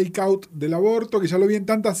el fake out del aborto, que ya lo vi en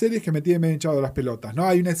tantas series que me tiene medio hinchado las pelotas, ¿no?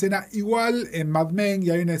 Hay una escena igual en Mad Men y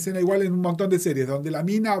hay una escena igual en un montón de series, donde la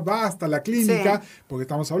mina va hasta la clínica, porque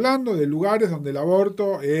estamos hablando de lugares donde el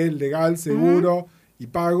aborto es legal, seguro y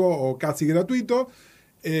pago o casi gratuito,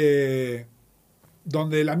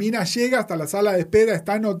 donde la mina llega hasta la sala de espera,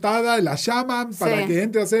 está anotada, la llaman para que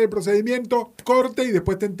entre a hacer el procedimiento, corte y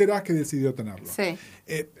después te enterás que decidió tenerlo. Sí.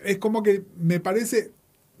 Es como que me parece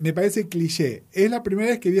cliché. ¿Es la primera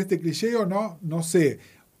vez que vi este cliché o no? No sé.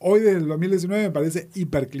 Hoy desde el 2019 me parece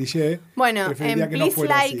hiper cliché. Bueno, en Please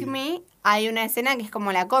Like Me hay una escena que es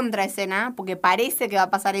como la contraescena, porque parece que va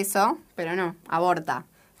a pasar eso, pero no, aborta.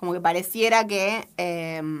 Como que pareciera que...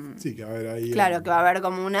 sí, que va a haber ahí... Claro, que va a haber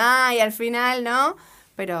como un y al final, ¿no?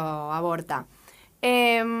 Pero aborta.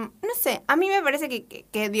 No sé, a mí me parece que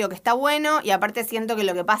está bueno y aparte siento que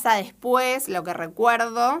lo que pasa después, lo que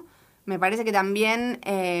recuerdo, me parece que también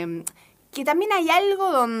hay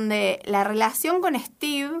algo donde la relación con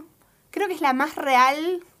Steve creo que es la más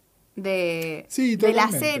real de la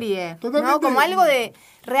serie. Totalmente. ¿No? Como algo de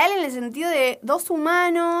real en el sentido de dos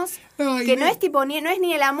humanos que no es tipo no es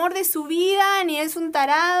ni el amor de su vida ni es un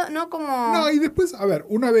tarado, no como... No, y después, a ver,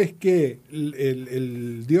 una vez que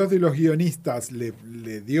el dios de los guionistas le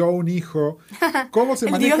dio un hijo, ¿cómo se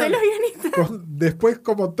maneja? El dios de los guionistas. Después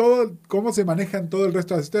cómo se manejan todo el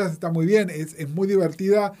resto de las historias está muy bien, es muy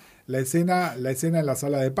divertida la escena en la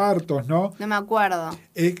sala de partos, ¿no? No me acuerdo.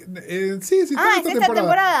 Sí, Ah, ¿es esta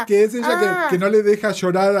temporada? Que es ella que no le deja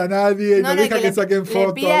llorar a nadie, no deja que saquen fotos.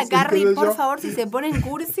 Le pide a Carrie, por yo. favor, si se ponen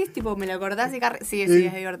cursis, tipo, me lo acordás y Carrie... Sí, es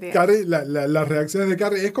divertido. Carrie, las reacciones de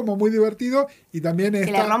Carrie es como muy divertido y también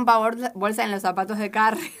que le rompa bolsa en los zapatos de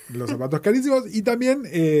Carrie. Los zapatos carísimos y también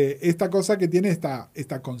esta cosa que tiene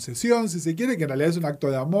esta concesión, si se quiere, que en realidad es un acto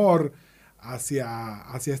de amor hacia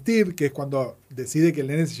Steve, que es cuando decide que el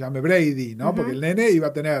nene se llame Brady, ¿no? Porque el nene iba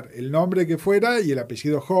a tener el nombre que fuera y el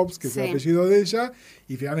apellido Hobbs, que es el apellido de ella,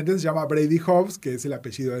 y finalmente se llama Brady Hobbs, que es el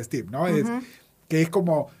apellido de Steve, ¿no? Que es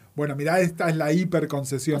como, bueno, mirá, esta es la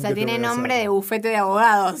hiperconcesión. O sea, que tiene te voy a nombre hacer. de bufete de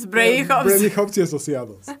abogados, Brady Hobbs. Brady Hobbs y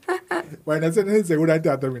asociados. Bueno, ese nene seguramente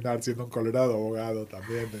va a terminar siendo un colorado abogado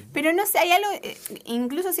también. Pero no sé, hay algo,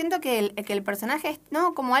 incluso siento que el personaje es,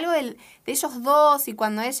 ¿no? Como algo de ellos dos y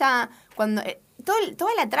cuando ella,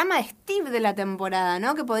 toda la trama de Steve de la temporada,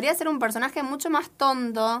 ¿no? Que podría ser un personaje mucho más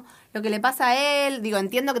tonto, lo que le pasa a él, digo,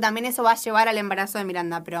 entiendo que también eso va a llevar al embarazo de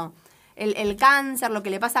Miranda, pero el cáncer, lo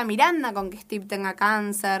que le pasa a Miranda con que Steve tenga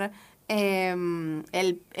cáncer,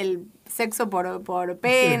 el sexo por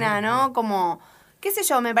pena, ¿no? Como... qué sé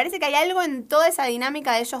yo, me parece que hay algo en toda esa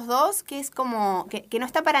dinámica de ellos dos que es como, que no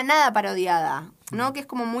está para nada parodiada, ¿no? Que es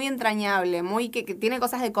como muy entrañable, muy que tiene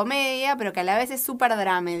cosas de comedia, pero que a la vez es súper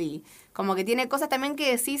dramedy. Como que tiene cosas también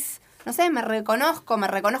que decís, no sé, me reconozco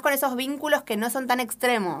en esos vínculos que no son tan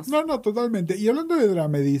extremos. No, totalmente. Y hablando de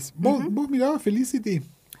dramedies, ¿vos mirabas Felicity?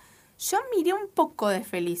 Yo miré un poco de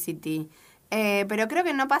Felicity. Pero creo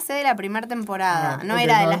que no pasé de la primera temporada. No okay,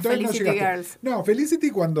 era de las Felicity Girls. No, Felicity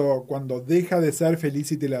cuando deja de ser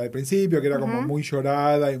Felicity la del principio, que era como muy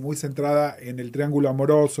llorada y muy centrada en el triángulo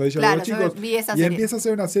amoroso, ella y los chicos, vi esa y serie. empieza a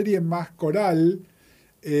ser una serie más coral.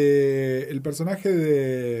 El personaje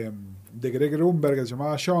de Greg Grunberg, que se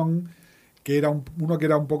llamaba John, que era uno que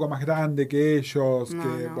era un poco más grande que ellos,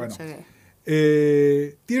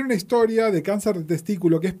 tiene una historia de cáncer de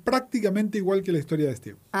testículo que es prácticamente igual que la historia de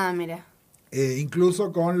Steve. Ah, mira.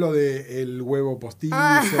 Incluso con lo de el huevo postizo.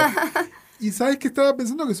 Y sabes que estaba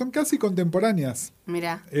pensando que son casi contemporáneas.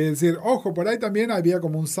 Mira. Es decir, ojo, por ahí también había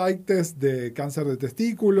como un psych test de cáncer de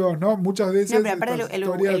testículos, ¿no? Muchas veces. No, pero aparte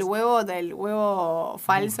el huevo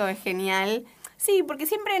falso es genial. Sí, porque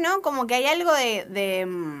siempre, ¿no? Como que hay algo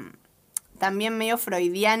de también medio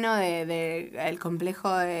freudiano de el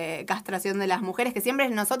complejo de castración de las mujeres, que siempre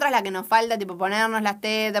es nosotras la que nos falta, tipo ponernos las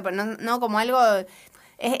tetas, no como algo...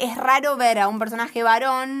 Es raro ver a un personaje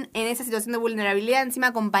varón en esa situación de vulnerabilidad, encima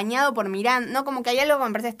acompañado por Miranda, ¿no? Como que hay algo que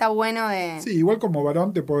me parece está bueno de... Sí, igual como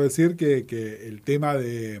varón te puedo decir que el tema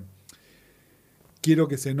de quiero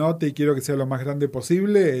que se note y quiero que sea lo más grande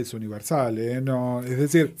posible es universal, ¿eh? No, es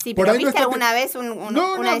decir... Sí, pero ¿viste alguna vez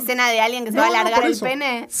una escena de alguien que se va a alargar el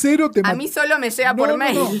pene? A mí solo me llega por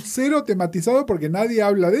mail. No, cero tematizado porque nadie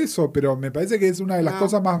habla de eso, pero me parece que es una de las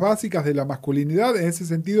cosas más básicas de la masculinidad. En ese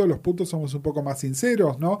sentido, los putos somos un poco más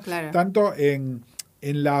sinceros, ¿no? Claro. Tanto en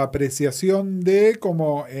la apreciación de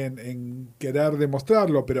como en querer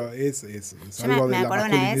demostrarlo, pero es algo de la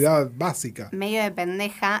masculinidad básica. Medio de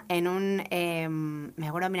pendeja en me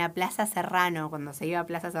acuerdo, mira, Plaza Serrano, cuando se iba a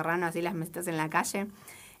Plaza Serrano, así las mesitas en la calle,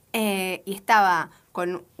 y estaba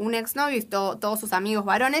con un exnovio y todos sus amigos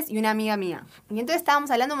varones y una amiga mía. Y entonces estábamos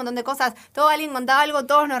hablando un montón de cosas, alguien contaba algo,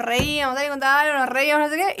 todos nos reíamos, alguien contaba algo, nos reíamos,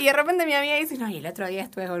 no sé qué, y de repente mi amiga dice, no, y el otro día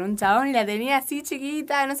estuve con un chabón y la tenía así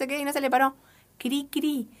chiquita, no sé qué, y no se le paró. Cri,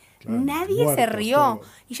 cri. Claro, nadie se rió. Todos.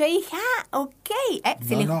 Y yo dije, ok,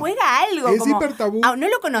 se le juega algo. Es como, hiper tabú. No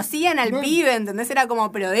lo conocían al pibe, ¿entendés? Era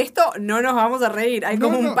como, pero de esto no nos vamos a reír. Hay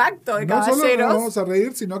como un pacto de caballeros. No solo nos vamos a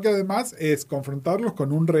reír, sino que además es confrontarlos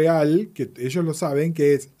con un real, que ellos lo saben,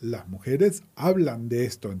 que es las mujeres hablan de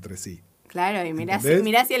esto entre sí. Claro, y mirá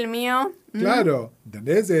si el mío... Claro,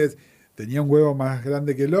 ¿entendés? Tenía un huevo más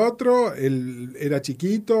grande que el otro, él era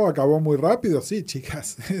chiquito, acabó muy rápido. Sí,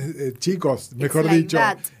 chicas, chicos, mejor dicho.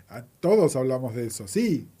 Todos hablamos de eso,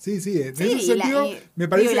 sí. En ese sentido, me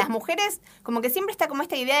parece... Y las mujeres, como que siempre está como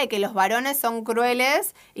esta idea de que los varones son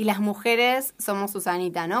crueles y las mujeres somos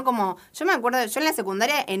Susanita, ¿no? Como, yo me acuerdo, yo en la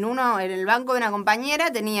secundaria, en el banco de una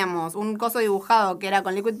compañera, teníamos un coso dibujado que era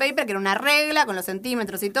con liquid paper, que era una regla, con los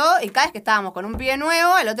centímetros y todo, y cada vez que estábamos con un pie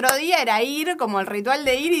nuevo, el otro día era ir, como el ritual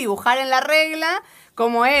de ir y dibujar en la regla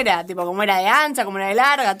cómo era, tipo, cómo era de ancha, cómo era de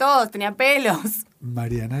larga, todos, tenía pelos.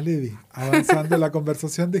 Mariana Levy, avanzando la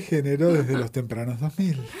conversación de género desde los tempranos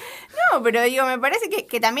 2000. No, pero digo, me parece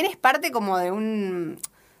que también es parte como de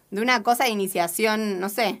una cosa de iniciación, no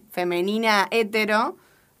sé, femenina, hetero,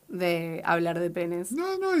 de hablar de penes. No,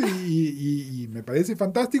 y me parece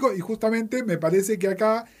fantástico, y justamente me parece que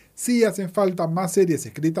acá sí hacen falta más series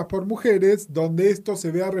escritas por mujeres donde esto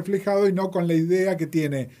se vea reflejado y no con la idea que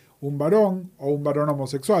tiene un varón o un varón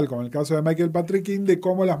homosexual, como en el caso de Michael Patrick King, de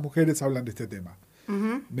cómo las mujeres hablan de este tema.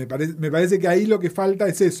 Uh-huh. Me parece que ahí lo que falta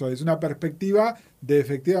es eso, es una perspectiva de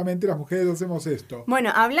efectivamente las mujeres hacemos esto.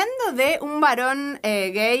 Bueno, hablando de un varón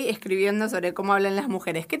gay escribiendo sobre cómo hablan las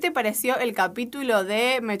mujeres, ¿qué te pareció el capítulo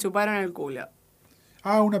de Me chuparon el culo?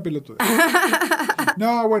 Una pelotuda.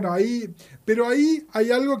 No, bueno, pero ahí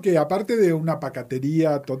hay algo que aparte de una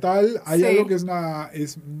pacatería total, hay algo que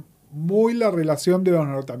es muy la relación de los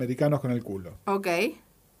norteamericanos con el culo. Ok.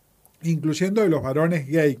 Incluyendo de los varones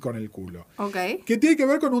gay con el culo. Okay. Que tiene que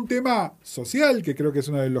ver con un tema social, que creo que es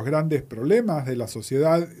uno de los grandes problemas de la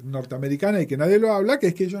sociedad norteamericana y que nadie lo habla, que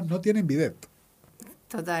es que ellos no tienen bidet.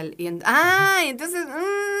 Total. Y entonces,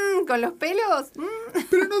 ¿con los pelos?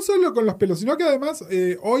 Pero no solo con los pelos, sino que además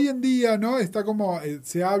hoy en día, ¿no? Está como,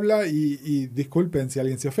 se habla y disculpen si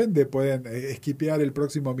alguien se ofende, pueden esquipear el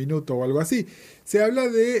próximo minuto o algo así. Se habla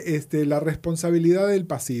de la responsabilidad del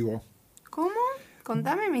pasivo. ¿Cómo?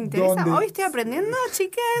 Contame, me interesa. Hoy estoy aprendiendo,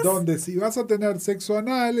 chiques. Donde si vas a tener sexo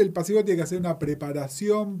anal, el pasivo tiene que hacer una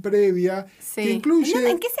preparación previa que incluye...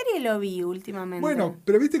 ¿En qué serie lo vi últimamente? Bueno,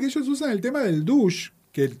 pero viste que ellos usan el tema del douche,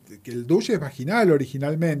 que el douche es vaginal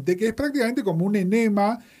originalmente, que es prácticamente como un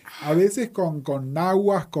enema, a veces con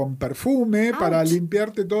aguas, con perfume, para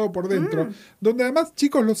limpiarte todo por dentro. Donde además,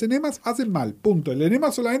 chicos, los enemas hacen mal, punto. El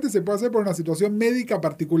enema solamente se puede hacer por una situación médica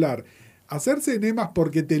particular. Hacerse enemas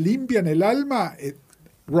porque te limpian el alma,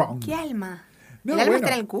 wrong. ¿Qué alma? No, ¿El alma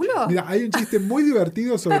está en el culo? Mira, hay un chiste muy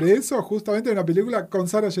divertido sobre eso, justamente en una película con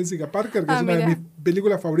Sarah Jessica Parker, que es una de mis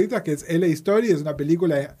películas favoritas, que es L.A. Story, es una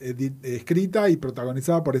película escrita y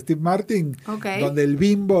protagonizada por Steve Martin, donde el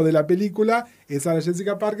bimbo de la película es Sarah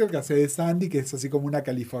Jessica Parker, que hace de Sandy, que es así como una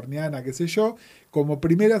californiana, qué sé yo. Como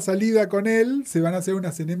primera salida con él, se van a hacer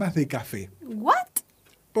unas enemas de café. ¿What?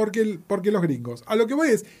 Porque los gringos. A lo que voy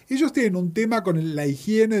es, ellos tienen un tema con la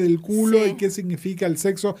higiene del culo y qué significa el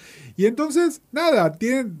sexo. Y entonces, nada,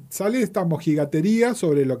 sale esta mojigatería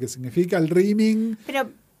sobre lo que significa el rimming. Pero,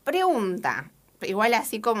 pregunta, igual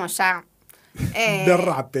así como ya...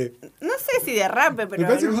 derrape. No sé si derrape, pero... Me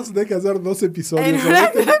parece que vamos a tener que hacer 2 episodios sobre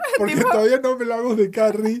esto, porque todavía no hablamos de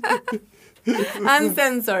Carrie.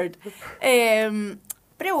 Uncensored.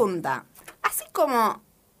 Pregunta, así como,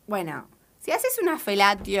 bueno... Si haces una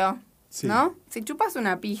felatio, ¿no? Si chupas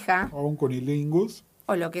una pija. O un cunilingus.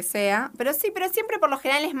 O lo que sea. Pero siempre por lo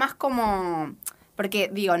general es más como... Porque,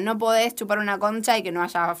 digo, no podés chupar una concha y que no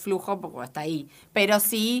haya flujo porque está ahí. Pero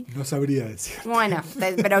sí... No sabría decir. Bueno,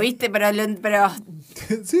 pero viste, pero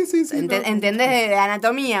sí. Entendés de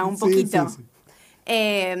anatomía un poquito. Sí.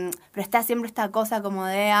 Pero está siempre esta cosa como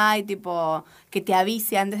de, tipo, que te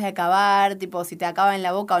avise antes de acabar, tipo, si te acaba en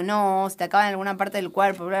la boca o no, si te acaba en alguna parte del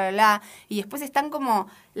cuerpo, bla, bla, bla. Y después están como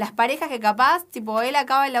las parejas que capaz, tipo, él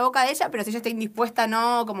acaba en la boca de ella, pero si ella está indispuesta,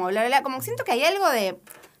 no, como bla, bla, bla. Como siento que hay algo de,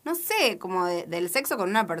 no sé, como del sexo con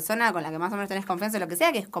una persona con la que más o menos tenés confianza o lo que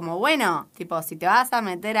sea, que es como, bueno, tipo, si te vas a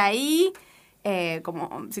meter ahí,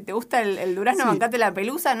 como, si te gusta el durazno, bancate la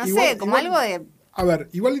pelusa, no sé, como algo de... A ver,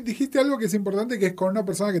 igual dijiste algo que es importante, que es con una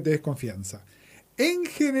persona que te des confianza. En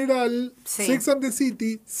general, Sex and the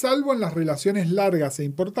City, salvo en las relaciones largas e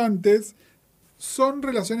importantes, son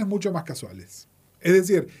relaciones mucho más casuales. Es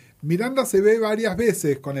decir, Miranda se ve varias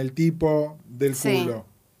veces con el tipo del culo.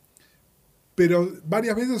 Pero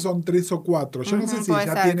varias veces son 3 o 4. Yo no sé si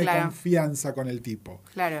ya tiene confianza con el tipo.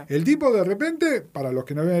 Claro. El tipo de repente, para los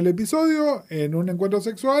que no ven el episodio, en un encuentro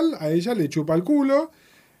sexual, a ella le chupa el culo.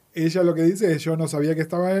 Ella lo que dice es, yo no sabía que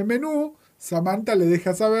estaba en el menú. Samantha le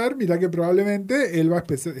deja saber, mira que probablemente él va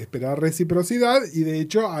a esperar reciprocidad, y de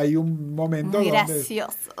hecho hay un momento muy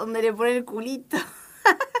gracioso, donde le pone el culito.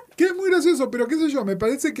 Que es muy gracioso, pero qué sé yo, me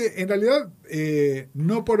parece que en realidad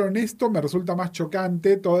no por honesto me resulta más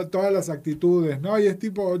chocante todas las actitudes, ¿no? Y es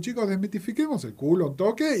tipo, chicos, desmitifiquemos el culo un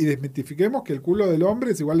toque y desmitifiquemos que el culo del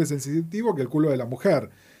hombre es igual de sensitivo que el culo de la mujer,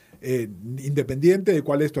 independiente de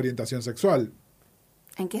cuál es tu orientación sexual.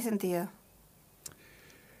 ¿En qué sentido?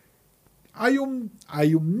 Hay un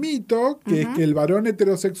mito que es que el varón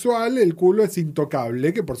heterosexual, el culo es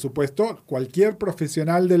intocable, que por supuesto cualquier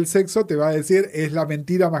profesional del sexo te va a decir es la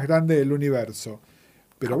mentira más grande del universo.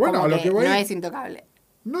 Pero bueno, a lo que voy... No es intocable.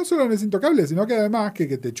 No solo no es intocable, sino que además que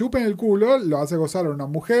te chupen el culo lo hace gozar a una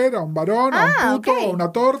mujer, a un varón, a un puto, a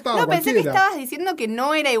una torta, a cualquiera. Pensé que estabas diciendo que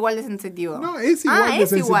no era igual de sensitivo. No, es igual de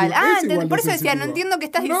sensitivo. Por eso decía, no entiendo qué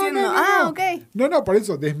estás diciendo. No, por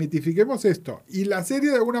eso, desmitifiquemos esto. Y la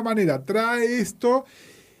serie de alguna manera trae esto.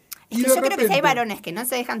 Es que yo creo que si hay varones que no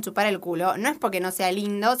se dejan chupar el culo, no es porque no sea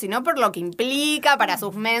lindo, sino por lo que implica para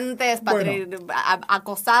sus mentes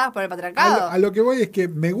acosadas por el patriarcado. A lo que voy es que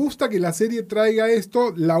me gusta que la serie traiga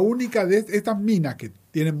esto. La única de estas minas que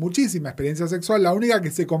tienen muchísima experiencia sexual, la única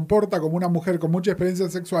que se comporta como una mujer con mucha experiencia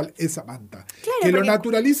sexual es Samantha. Claro, que lo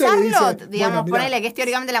naturaliza Charlotte, y le dice, digamos, ponele que es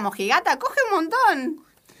teóricamente la mojigata, coge un montón.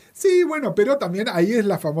 Sí, bueno, pero también ahí es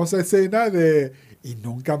la famosa escena de y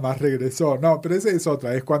nunca más regresó. No, pero esa es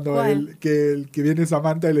otra. Es cuando que viene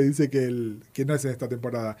Samantha y le dice que no es en esta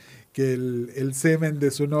temporada, que el semen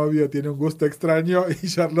de su novio tiene un gusto extraño y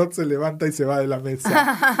Charlotte se levanta y se va de la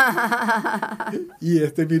mesa. Y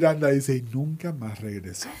Miranda dice, y nunca más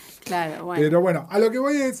regresó. Claro, bueno. Pero bueno, a lo que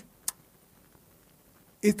voy es,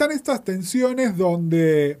 están estas tensiones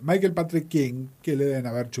donde Michael Patrick King, que le deben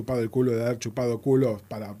haber chupado el culo, de haber chupado culos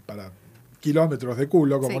para kilómetros de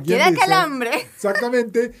culo, como quien dice. Que da calambre.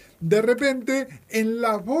 Exactamente. De repente, en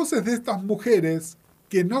las voces de estas mujeres,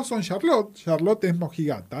 que no son Charlotte es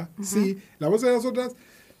mojigata, sí, la voz de las otras,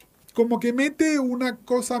 como que mete una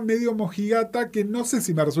cosa medio mojigata que no sé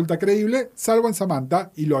si me resulta creíble, salvo en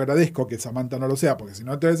Samantha, y lo agradezco que Samantha no lo sea, porque si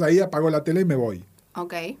no, entonces ahí apago la tele y me voy.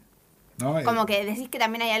 Ok. ¿No? Como que decís que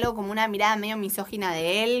también hay algo como una mirada medio misógina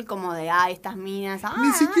de él, como de, estas minas.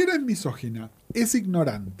 Ni siquiera es misógina, es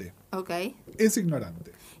ignorante. Ok. Es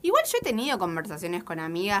ignorante. Igual yo he tenido conversaciones con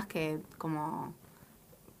amigas que como,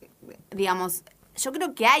 digamos, yo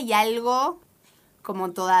creo que hay algo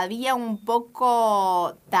como todavía un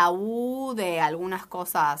poco tabú de algunas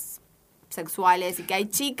cosas sexuales y que hay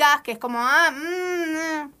chicas que es como,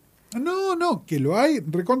 No, que lo hay,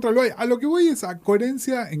 recontra lo hay. A lo que voy es a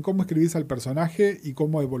coherencia en cómo escribís al personaje y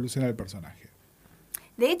cómo evoluciona el personaje.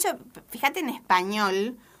 De hecho, fíjate en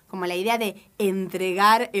español, como la idea de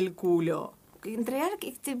entregar el culo. Entregar, que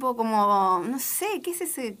es tipo como, no sé, ¿qué es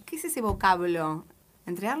ese vocablo?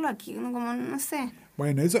 Entregarlo aquí, como, no sé.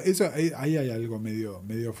 Bueno, eso ahí hay algo medio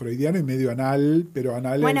freudiano y medio anal, pero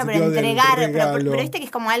anal bueno, en el pero sentido entregar, del regalo. pero viste que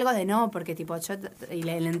es como algo de no, porque tipo, y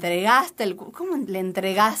le entregaste el culo. ¿Cómo le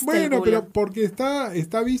entregaste el culo? Bueno, pero porque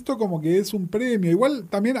está visto como que es un premio. Igual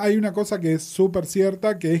también hay una cosa que es súper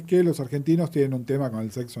cierta, que es que los argentinos tienen un tema con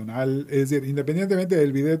el sexo anal. Es decir, independientemente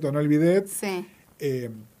del bidet o no el bidet, sí.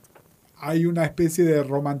 Hay una especie de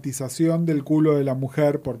romantización del culo de la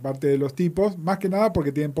mujer por parte de los tipos, más que nada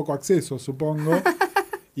porque tienen poco acceso, supongo.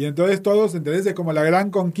 Y entonces todos, ¿entendés? Es como la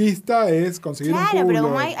gran conquista es conseguir un culo. Claro, pero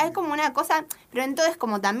como hay como una cosa, pero entonces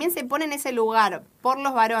como también se pone en ese lugar por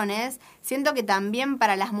los varones, siento que también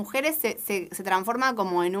para las mujeres se transforma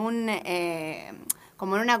como en un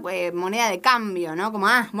como en una moneda de cambio, ¿no? Como,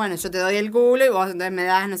 bueno, yo te doy el culo y vos entonces me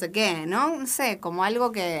das no sé qué, ¿no? No sé, como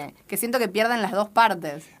algo que siento que pierden las dos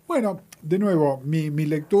partes. Bueno, de nuevo, mi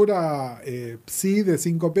lectura sí de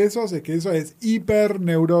 5 pesos es que eso es hiper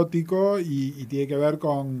neurótico y tiene que ver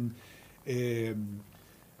con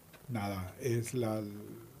nada, es la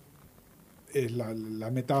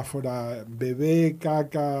metáfora bebé,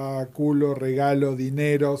 caca, culo, regalo,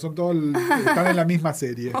 dinero, están en la misma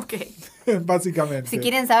serie. Ok. Básicamente. Si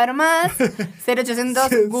quieren saber más,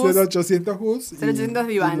 0800 GUS. 0800 GUS 0800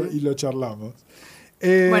 Diván. Y lo charlamos.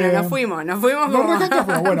 Bueno, nos fuimos Bueno,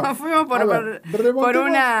 nos fuimos por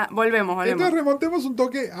una... Volvemos. Entonces remontemos un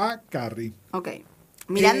toque a Carrie. Ok.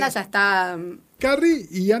 Miranda ya está... Carrie,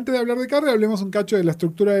 y antes de hablar de Carrie, hablemos un cacho de la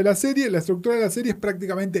estructura de la serie. La estructura de la serie es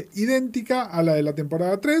prácticamente idéntica a la de la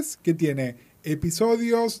temporada 3, que tiene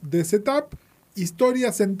episodios de setup,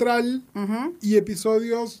 historia central y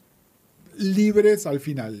episodios libres al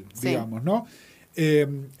final, digamos, ¿no?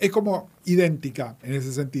 Es como idéntica en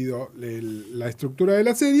ese sentido la estructura de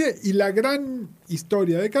la serie, y la gran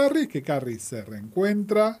historia de Carrie es que Carrie se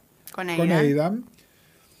reencuentra con Aidan,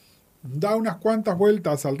 da unas cuantas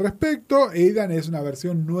vueltas al respecto. Aidan es una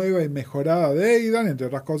versión nueva y mejorada de Aidan, entre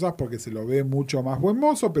otras cosas porque se lo ve mucho más buen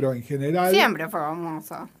mozo, pero en general... Siempre fue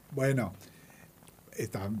famoso. Bueno,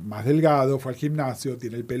 está más delgado, fue al gimnasio,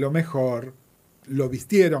 tiene el pelo mejor, lo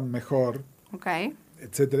vistieron mejor,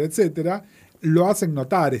 etcétera, etcétera. Lo hacen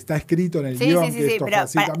notar, está escrito en el guión que esto fue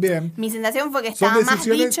así también. Mi sensación fue que estaba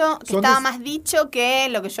más dicho que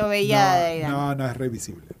lo que yo veía de Aidan. No, es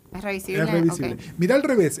revisible. ¿Es revisible? Es revisible. Okay. Mirá al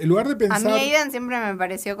revés, en lugar de pensar... A mí Aidan siempre me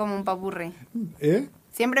pareció como un papurri. ¿Eh?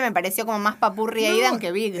 Siempre me pareció como más papurri Aidan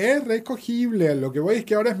que Big. Es recogible. Lo que voy es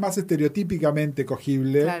que ahora es más estereotípicamente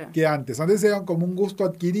cogible que antes. Antes era como un gusto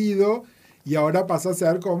adquirido y ahora pasa a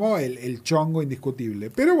ser como el chongo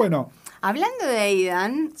indiscutible. Pero bueno... Hablando de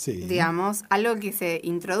Aidan, digamos, algo que se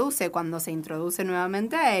introduce cuando se introduce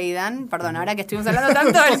nuevamente a Aidan, perdón, ahora que estuvimos hablando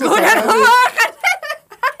tanto del culo,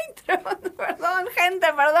 Perdón, gente,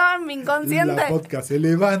 perdón, mi inconsciente. La podcast,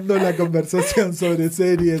 elevando la conversación sobre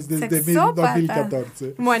series desde Sexópata.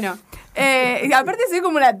 2014. Bueno, y aparte soy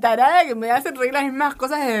como una tarada que me hace reír las mismas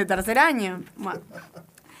cosas desde tercer año. Bueno.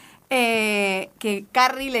 Que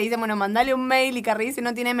Carrie le dice, bueno, mandale un mail, y Carrie dice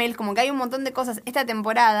no tiene mail. Como que hay un montón de cosas esta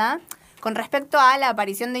temporada con respecto a la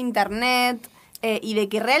aparición de internet y de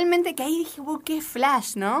que realmente, que ahí dije, qué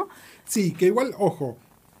flash, ¿no? Sí, que igual, ojo,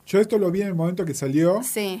 yo esto lo vi en el momento que salió.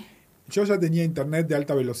 Sí. Yo ya tenía internet de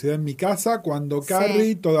alta velocidad en mi casa cuando Sí.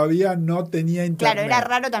 Carrie todavía no tenía internet. Claro, era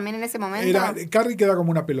raro también en ese momento. Carrie queda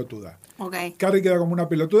como una pelotuda. Ok. Carrie queda como una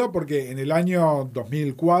pelotuda porque en el año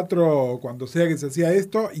 2004, cuando sea que se hacía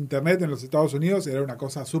esto, internet en los Estados Unidos era una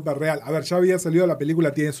cosa súper real. A ver, ya había salido la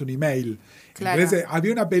película Tienes un email. Claro. Entonces,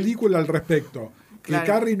 había una película al respecto. Que Claro.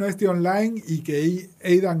 Carrie no esté online y que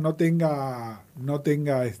Aidan no tenga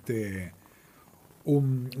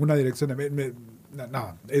una dirección de...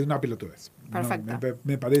 No, es una pelotudez. Perfecto. No,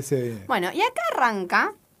 me parece... Bueno, y acá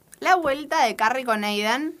arranca la vuelta de Carrie con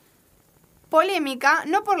Aidan. Polémica,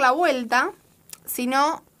 no por la vuelta,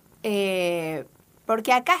 sino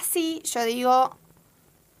porque acá sí, yo digo,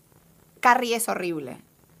 Carrie es horrible,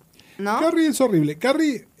 ¿no? Carrie es horrible.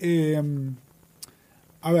 Carrie,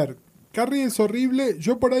 Carrie es horrible.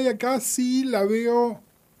 Yo por ahí acá sí la veo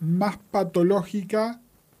más patológica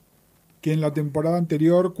que en la temporada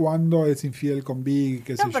anterior cuando es infiel con Big,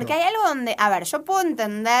 qué sé yo. No, porque hay algo donde, a ver, yo puedo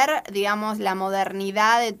entender, digamos, la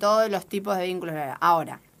modernidad de todos los tipos de vínculos.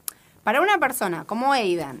 Ahora, para una persona como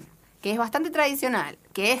Aidan, que es bastante tradicional,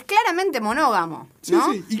 que es claramente monógamo,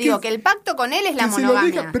 ¿no? Sí, sí. Digo, que el pacto con él es la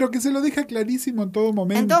monogamia. Pero que se lo deja clarísimo en todo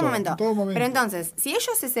momento. En todo momento. Pero entonces, si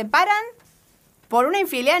ellos se separan por una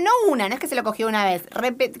infidelidad, no es que se lo cogió una vez,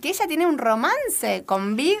 que ella tiene un romance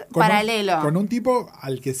con Big paralelo. Con un tipo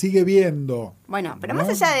al que sigue viendo. Bueno, pero ¿no? más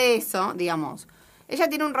allá de eso, digamos, ella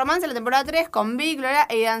tiene un romance en la temporada 3 con Big, Gloria,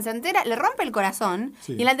 Aidan se entera, le rompe el corazón.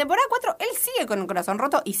 Sí. Y en la temporada 4 él sigue con el corazón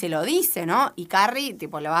roto y se lo dice, ¿no? Y Carrie,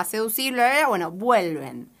 tipo, lo va a seducir, Gloria, bueno,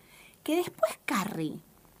 vuelven. Que después Carrie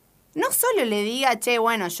no solo le diga, che,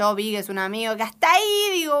 bueno, yo, Big es un amigo, que hasta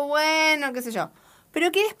ahí digo, bueno, qué sé yo.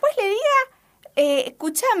 Pero que después le diga,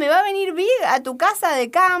 escuchame, va a venir Big a tu casa de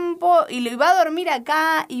campo y va a dormir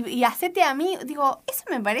acá y hacete a mí. Digo, eso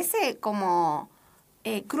me parece como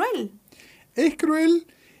cruel. Es cruel,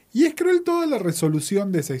 y es cruel toda la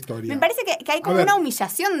resolución de esa historia. Me parece que hay como una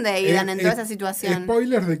humillación de Aidan en toda esa situación.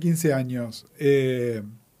 Spoilers de 15 años.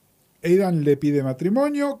 Aidan le pide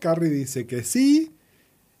matrimonio, Carrie dice que sí,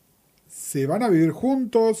 se van a vivir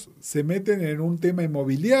juntos, se meten en un tema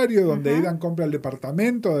inmobiliario donde Aidan compra el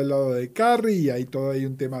departamento del lado de Carrie y ahí todo hay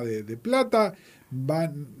un tema de plata,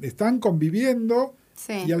 están conviviendo.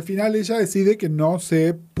 Sí. Y al final ella decide que no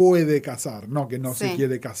se puede casar, no que no se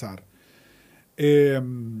quiere casar. Es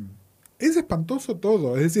espantoso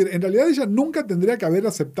todo. Es decir, en realidad ella nunca tendría que haber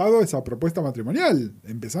aceptado esa propuesta matrimonial,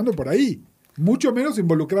 empezando por ahí. Mucho menos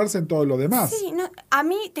involucrarse en todo lo demás. Sí, no, a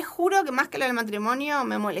mí te juro que más que lo del matrimonio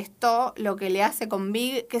me molestó lo que le hace con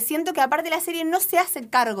Big, que siento que aparte la serie no se hace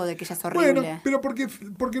cargo de que ella es horrible. Bueno, pero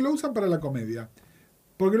porque lo usan para la comedia.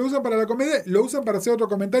 Porque lo usan para la comedia, lo usan para hacer otro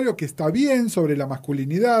comentario que está bien sobre la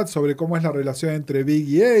masculinidad, sobre cómo es la relación entre Big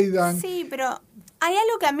y Aidan. Sí, pero hay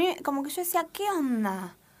algo que a mí, como que yo decía, ¿qué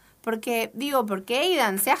onda? Porque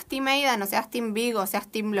Aidan, seas Team Aidan o seas Team Big o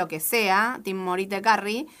seas Team lo que sea, Team Morite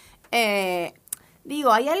Carrie, hay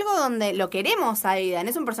algo donde lo queremos a Aidan,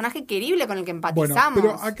 es un personaje querible con el que empatizamos.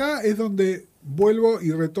 Bueno, pero acá es donde vuelvo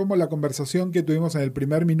y retomo la conversación que tuvimos en el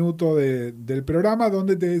primer minuto del programa,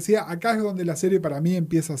 donde te decía, acá es donde la serie para mí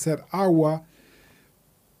empieza a hacer agua,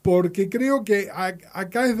 porque creo que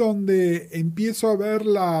acá es donde empiezo a ver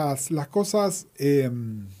las cosas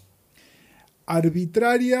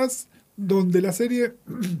arbitrarias, donde la serie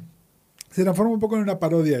se transforma un poco en una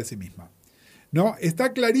parodia de sí misma. ¿No?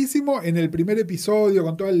 Está clarísimo en el primer episodio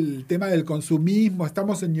con todo el tema del consumismo,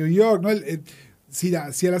 estamos en New York, ¿no? Si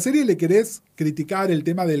a la serie le querés criticar el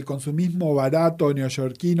tema del consumismo barato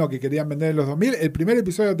neoyorquino que querían vender en los 2000, el primer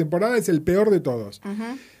episodio de la temporada es el peor de todos.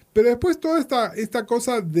 Uh-huh. Pero después toda esta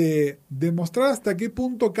cosa de demostrar hasta qué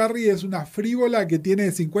punto Carrie es una frívola que tiene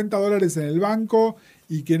 $50 en el banco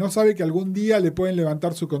y que no sabe que algún día le pueden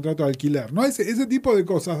levantar su contrato de alquiler, ¿no? Ese tipo de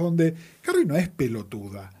cosas donde Carrie no es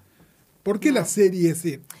pelotuda. ¿Por qué la serie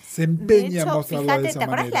se empeña en mostrarla de esa ¿te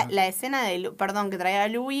acordás manera? la escena perdón, que traía a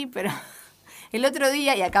Louis, pero el otro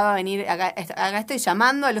día, y acá va a venir, acá estoy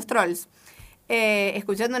llamando a los trolls,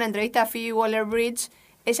 escuchando una entrevista a Phoebe Waller-Bridge,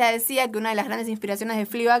 ella decía que una de las grandes inspiraciones de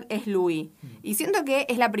Fleabag es Louis. Y siento que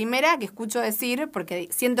es la primera que escucho decir, porque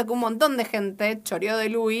siento que un montón de gente choreó de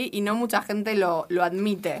Louis y no mucha gente lo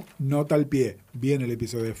admite. Nota al pie. Viene el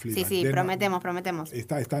episodio de Fleabag. Sí, prometemos.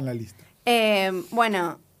 Está en la lista.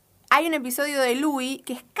 Bueno, hay un episodio de Louis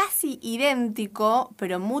que es casi idéntico,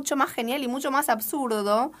 pero mucho más genial y mucho más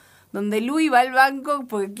absurdo, donde Louis va al banco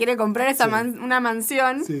porque quiere comprar una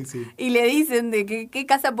mansión y le dicen de qué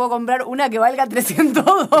casa puedo comprar, una que valga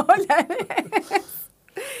 $300.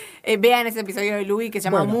 Vean ese episodio de Louis que se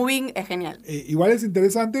llama Moving, es genial. Igual es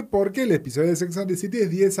interesante porque el episodio de Sex and the City es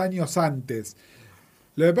 10 años antes.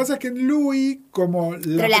 Lo que pasa es que en Louis, como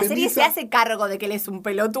Pero la serie se hace cargo de que él es un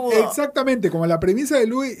pelotudo. Exactamente, como la premisa de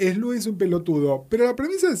Louis es un pelotudo. Pero la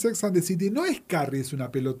premisa de Sex and the City no es Carrie es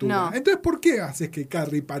una pelotuda. No. Entonces, ¿por qué haces que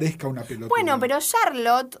Carrie parezca una pelotuda? Bueno, pero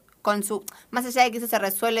Charlotte, más allá de que eso se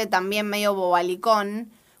resuelve también medio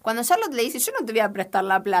bobalicón, cuando Charlotte le dice, yo no te voy a prestar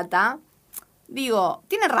la plata, digo,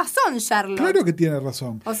 tiene razón Charlotte. Claro que tiene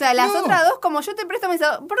razón. O sea, las otras dos, como yo te presto mis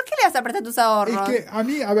ahorros, ¿por qué le vas a prestar tus ahorros? Es que a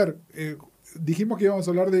mí, a ver... dijimos que íbamos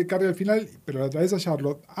a hablar de Carrie al final, pero la traes a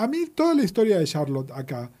Charlotte. A mí toda la historia de Charlotte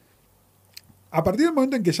acá, a partir del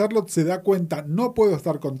momento en que Charlotte se da cuenta, no puedo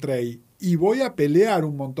estar con Trey y voy a pelear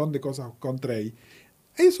un montón de cosas con Trey,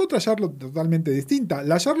 es otra Charlotte totalmente distinta.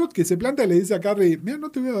 La Charlotte que se planta y le dice a Carrie, mira,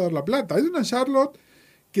 no te voy a dar la plata. Es una Charlotte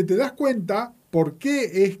que te das cuenta por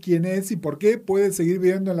qué es quien es y por qué puede seguir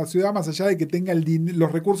viviendo en la ciudad más allá de que tenga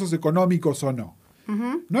los recursos económicos o no.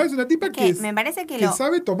 No, es una tipa que me parece que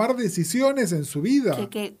sabe tomar decisiones en su vida.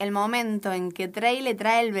 Que el momento en que Trey le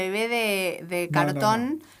trae el bebé de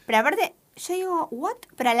cartón, no. Pero aparte, yo digo, ¿what?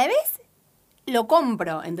 Pero a la vez lo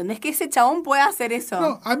compro, ¿entendés? Que ese chabón pueda hacer eso.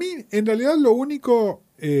 No, a mí, en realidad, lo único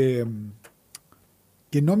que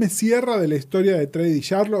no me cierra de la historia de Trey y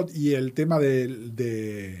Charlotte y el tema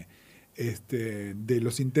de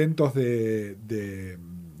los intentos de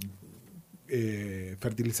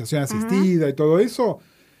fertilización asistida y todo eso,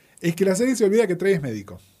 es que la serie se olvida que Trey es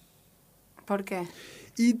médico. ¿Por qué?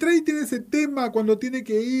 Y Trey tiene ese tema cuando tiene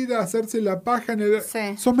que ir a hacerse la paja en el...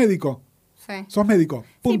 Sí. Sos médico. Sí. Sos médico.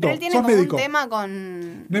 Punto. Sí, pero él tiene sos como médico. un tema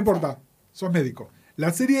con... No importa. Sos médico.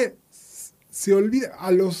 La serie se olvida...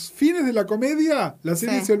 A los fines de la comedia, la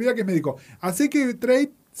serie se olvida que es médico. Hace que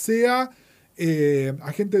Trey sea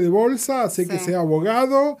agente de bolsa, hace que sea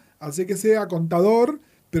abogado, hace que sea contador...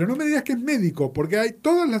 Pero no me digas que es médico, porque hay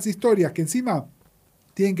todas las historias que encima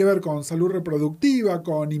tienen que ver con salud reproductiva,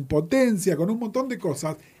 con impotencia, con un montón de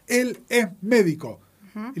cosas. Él es médico.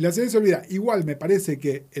 Y la serie se olvida. Igual me parece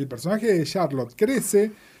que el personaje de Charlotte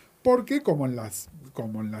crece porque, como en las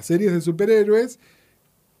series de superhéroes,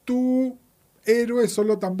 tu héroe es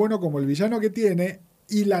solo tan bueno como el villano que tiene,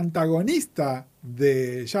 y la antagonista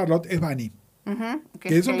de Charlotte es Bunny.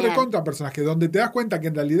 Que es un recontra personaje, donde te das cuenta que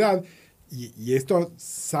en realidad... Y esto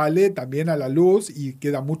sale también a la luz y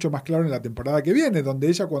queda mucho más claro en la temporada que viene, donde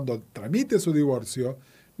ella cuando tramite su divorcio,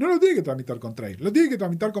 no lo tiene que tramitar con Trey, lo tiene que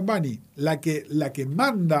tramitar con Bunny. La que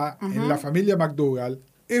manda en la familia McDougal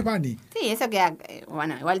es Bunny. Sí, eso queda...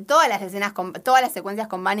 bueno, igual todas las escenas, todas las secuencias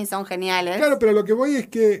con Bunny son geniales. Claro, pero lo que voy es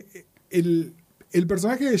que el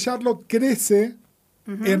personaje de Charlotte crece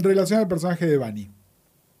en relación al personaje de Bunny.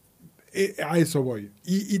 A eso voy.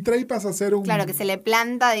 Y Trey pasa a ser un... Claro, que se le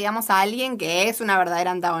planta, digamos, a alguien que es una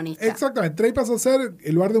verdadera antagonista. Exactamente. Trey pasa a ser,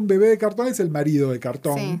 en lugar de un bebé de cartón, es el marido de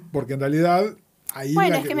cartón. Sí. Porque en realidad... ahí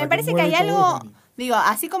bueno, es que me parece que hay algo... Digo,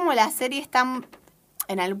 así como la serie está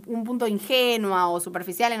en algún punto ingenua o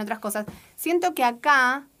superficial en otras cosas, siento que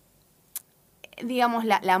acá, digamos,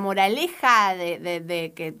 la moraleja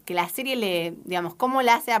de que la serie le... digamos, cómo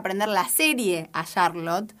la hace aprender la serie a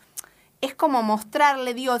Charlotte... es como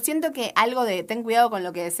mostrarle, digo, siento que algo de ten cuidado con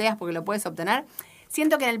lo que deseas porque lo puedes obtener.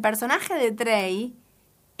 Siento que en el personaje de Trey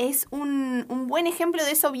es un buen ejemplo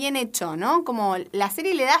de eso bien hecho, ¿no? Como la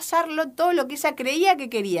serie le da a Charlotte todo lo que ella creía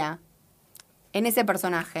que quería en ese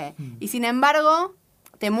personaje. Y sin embargo,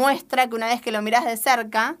 te muestra que una vez que lo mirás de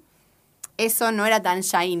cerca, eso no era tan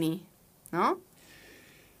shiny, ¿no?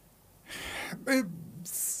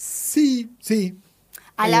 Sí.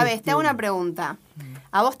 A la vez, te hago una pregunta.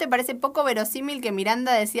 ¿A vos te parece poco verosímil que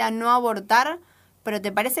Miranda decía no abortar, pero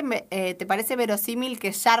te parece verosímil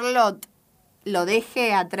que Charlotte lo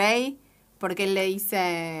deje a Trey porque él le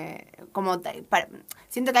dice...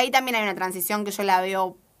 siento que ahí también hay una transición que yo la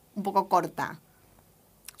veo un poco corta.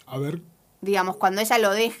 A ver. Digamos, cuando ella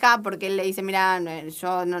lo deja porque él le dice, mira,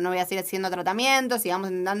 yo no voy a seguir haciendo tratamiento, sigamos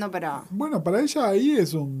intentando, pero... Bueno, para ella ahí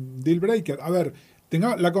es un deal breaker. A ver...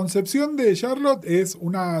 la concepción de Charlotte es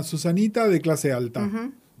una Susanita de clase alta.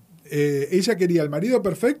 ella quería el marido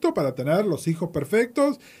perfecto para tener los hijos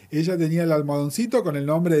perfectos. Ella tenía el almohadoncito con el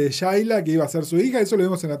nombre de Shaila, que iba a ser su hija. Eso lo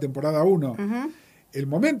vimos en la temporada 1. Ujú. El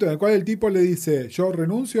momento en el cual el tipo le dice, yo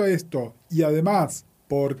renuncio a esto, y además,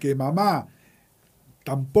 porque mamá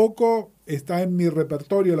tampoco está en mi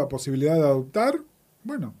repertorio la posibilidad de adoptar,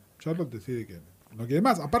 bueno, Charlotte decide que no quiere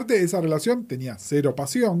más. Aparte, esa relación tenía cero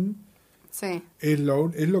pasión, Sí. es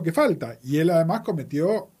lo que falta. Y él además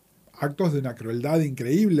cometió actos de una crueldad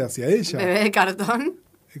increíble hacia ella. Bebé de cartón.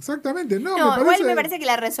 Exactamente, no, Igual me parece que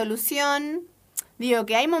la resolución, digo,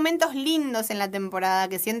 que hay momentos lindos en la temporada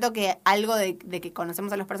que siento que algo de que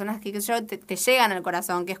conocemos a los personajes que yo te llegan al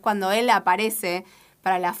corazón, que es cuando él aparece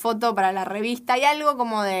para la foto, para la revista, hay algo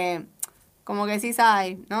como que decís,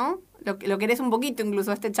 ay, ¿no? Lo querés un poquito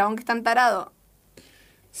incluso, este chabón que es tan tarado.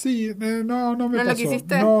 Sí, no me ¿No pasó. lo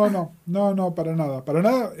quisiste? No, para nada. Para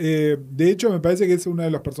nada. De hecho, me parece que es uno de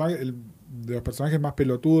los personajes, de los personajes más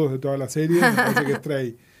pelotudos de toda la serie. Me parece que es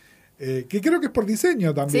Trey. Que creo que es por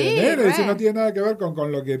diseño también. Sí, Es decir, re. no tiene nada que ver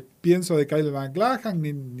con lo que pienso de Kyle MacLachlan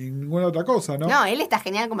ni ninguna otra cosa, ¿no? No, él está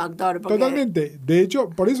genial como actor. Porque Totalmente. De hecho,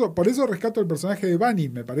 por eso rescato el personaje de Bunny.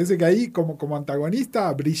 Me parece que ahí, como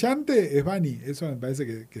antagonista brillante, es Bunny. Eso me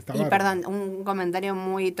parece que está Y bárbaro. perdón, un comentario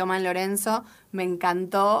muy Tomás Lorenzo. Me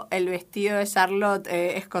encantó el vestido de Charlotte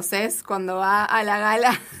escocés cuando va a la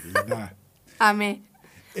gala. Y nada. Amé.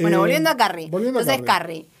 Bueno, volviendo a Carrie. volviendo a Entonces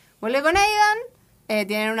Carrie vuelve con Aidan,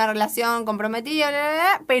 tienen una relación comprometida, bla, bla,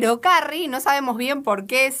 bla, pero Carrie no sabemos bien por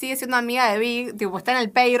qué sigue siendo amiga de Big. Tipo, está en el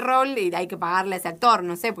payroll y hay que pagarle a ese actor,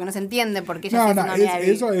 no sé, porque no se entiende por qué ella sigue siendo amiga de Big.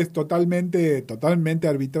 Eso es totalmente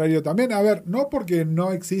arbitrario también. A ver, no porque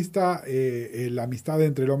no exista la amistad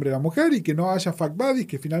entre el hombre y la mujer y que no haya fuck buddies,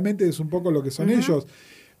 que finalmente es un poco lo que son ellos,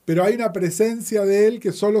 pero hay una presencia de él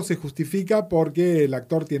que solo se justifica porque el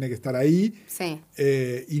actor tiene que estar ahí, Sí.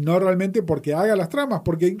 y no realmente porque haga las tramas,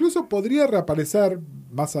 porque incluso podría reaparecer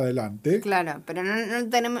más adelante. Claro, pero no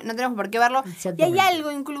tenemos por qué verlo. Y hay Exactamente.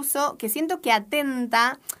 algo incluso que siento que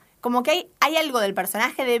atenta, como que hay algo del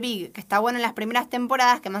personaje de Big que está bueno en las primeras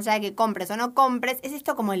temporadas, que más allá de que compres o no compres, es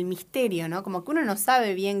esto como el misterio, ¿no? Como que uno no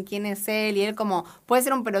sabe bien quién es él y él como puede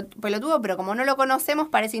ser un pelotudo, pero como no lo conocemos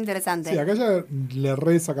parece interesante. Sí, acá ya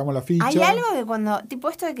le sacamos la ficha. Hay algo de cuando, tipo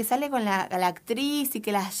esto de que sale con la actriz y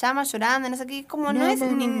que la llama llorando, no sé qué, como no es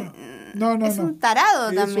un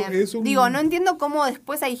tarado también. Digo, no entiendo cómo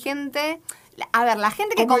después hay gente. A ver, la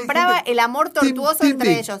gente que compraba el amor tortuoso entre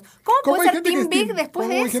Big. ellos. ¿Cómo puede ser Team Big Big después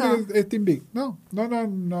de eso? ¿Cómo hay gente que es Team Big? No.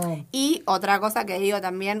 Y otra cosa que digo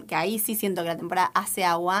también, que ahí sí siento que la temporada hace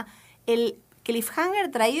agua, el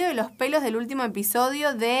cliffhanger traído de los pelos del último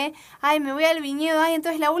episodio de, ay, me voy al viñedo, ay,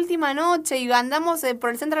 entonces la última noche y andamos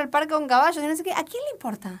por el Central Park con caballos y no sé qué. ¿A quién le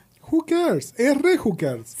importa? Who cares? Es re who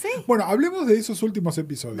cares. Sí. Bueno, hablemos de esos últimos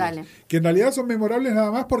episodios. Dale. Que en realidad son memorables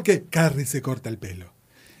nada más porque Carrie se corta el pelo.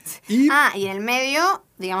 Y Y en el medio,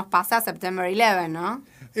 digamos, pasa September 11, ¿no?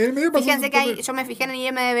 en el medio pasó Fíjense que yo me fijé en el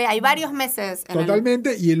IMDb, hay varios meses.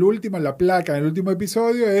 totalmente, y el último, la placa en el último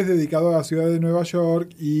episodio es dedicado a la ciudad de Nueva York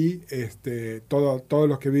y todos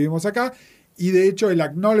los que vivimos acá. Y de hecho el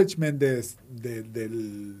acknowledgement de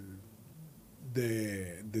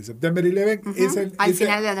September 11 es al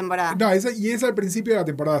final de la temporada. No, es al principio de la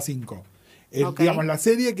temporada 5. Ok. Digamos, la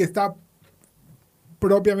serie que está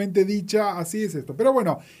propiamente dicha, así es esto. Pero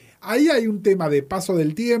bueno, ahí hay un tema de paso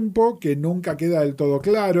del tiempo que nunca queda del todo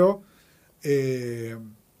claro, que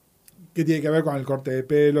tiene que ver con el corte de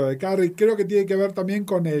pelo de Carrie. Creo que tiene que ver también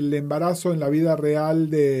con el embarazo en la vida real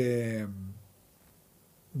 ¿De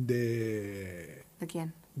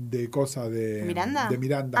quién? de ¿Miranda? De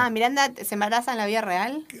Miranda. ¿Miranda se embaraza en la vida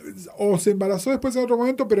real? O se embarazó después en otro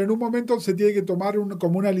momento, pero en un momento se tiene que tomar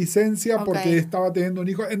como una licencia Ok. porque estaba teniendo un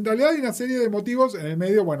hijo. En realidad hay una serie de motivos en el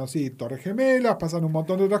medio, bueno, sí, Torres Gemelas, pasan un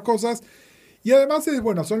montón de otras cosas. Y además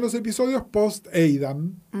son los episodios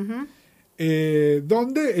post-Aidan, Ujú.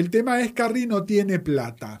 donde el tema es Carrie no tiene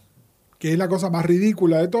plata, que es la cosa más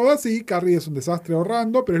ridícula de todas. Sí, Carrie es un desastre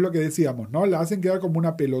ahorrando, pero es lo que decíamos, ¿no? La hacen quedar como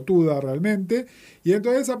una pelotuda realmente. Y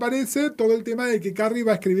entonces aparece todo el tema de que Carrie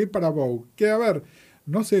va a escribir para Vogue. Que, a ver,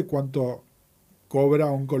 no sé cuánto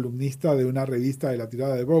cobra un columnista de una revista de la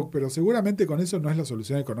tirada de Vogue, pero seguramente con eso no es la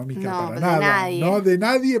solución económica No, para de nada. nadie. No, de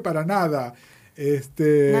nadie para nada.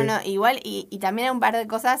 No, igual, y también hay un par de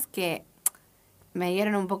cosas que me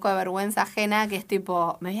dieron un poco de vergüenza ajena, que es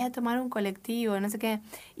tipo, me voy a tomar un colectivo, no sé qué.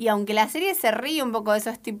 Y aunque la serie se ríe un poco de eso,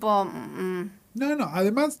 es tipo... No,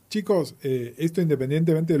 además, chicos, esto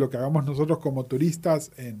independientemente de lo que hagamos nosotros como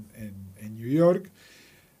turistas en New York,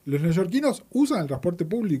 los neoyorquinos usan el transporte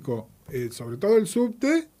público, sobre todo el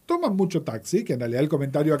subte, toman mucho taxi, que en realidad el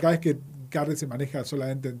comentario acá es que Carrie se maneja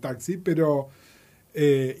solamente en taxi, pero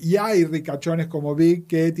Y hay ricachones como Vic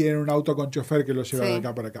que tienen un auto con chofer que lo lleva Sí. de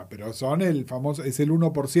acá para acá. Pero son el famoso, es el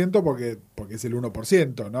 1% porque es el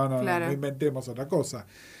 1%, Claro. no inventemos otra cosa.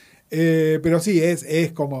 Pero sí,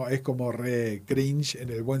 es como re cringe, en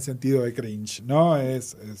el buen sentido de cringe, ¿no?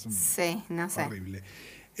 Es Sí, no sé. horrible.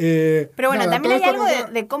 Pero bueno, Nada, también hay toda algo esta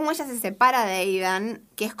nota- de cómo ella se separa de Aidan,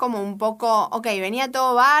 que es como un poco, ok, venía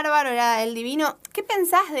todo bárbaro, era el divino. ¿Qué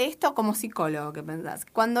pensás de esto como psicólogo? ¿Qué pensás?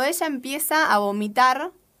 Cuando ella empieza a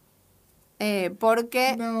vomitar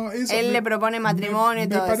porque No, eso él le propone matrimonio y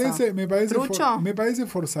todo eso. ¿Trucho? Me parece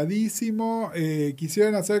forzadísimo.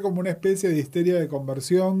 Quisieron hacer como una especie de histeria de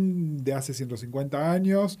conversión de hace 150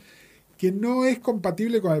 años, que no es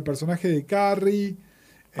compatible con el personaje de Carrie.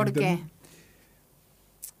 ¿Por qué?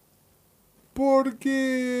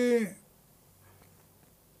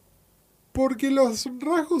 Porque los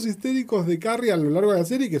rasgos histéricos de Carrie a lo largo de la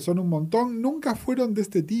serie, que son un montón, nunca fueron de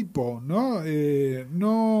este tipo, ¿no?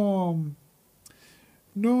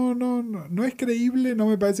 No es creíble, no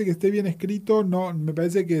me parece que esté bien escrito, no, me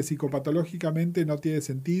parece que psicopatológicamente no tiene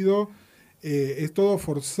sentido. Es todo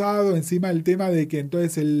forzado, encima el tema de que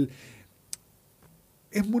entonces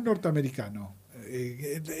es muy norteamericano.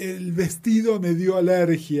 El vestido me dio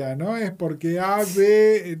alergia, ¿no? Es porque A,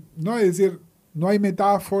 B, ¿no? Es decir, no hay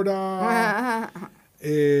metáfora,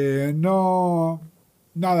 no,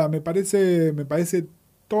 nada, me parece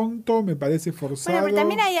tonto, me parece forzado. Bueno, pero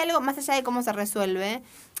también hay algo, más allá de cómo se resuelve,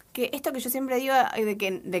 que esto que yo siempre digo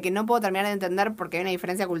de que no puedo terminar de entender porque hay una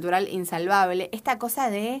diferencia cultural insalvable, esta cosa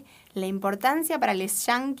de la importancia para los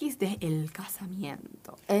yanquis del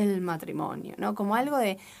casamiento, el matrimonio, ¿no? Como algo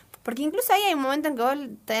de... Porque incluso ahí hay un momento en que vos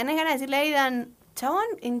tenés ganas de decirle a Aidan, chabón,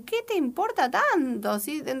 ¿en qué te importa tanto?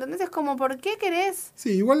 ¿Sí? ¿Entendés? Es como, ¿por qué querés?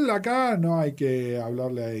 Sí, igual acá no hay que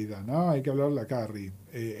hablarle a Aidan, ¿no? Hay que hablarle a Carrie.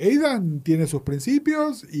 Aidan tiene sus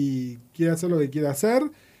principios y quiere hacer lo que quiere hacer,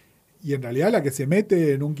 y en realidad la que se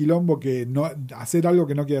mete en un quilombo que no hacer algo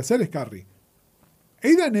que no quiere hacer es Carrie.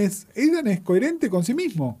 Aidan es coherente con sí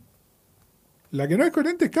mismo. La que no es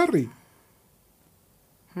coherente es Carrie.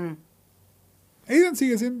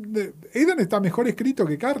 Aidan está mejor escrito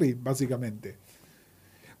que Carrie, básicamente.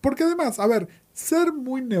 Porque además, a ver, ser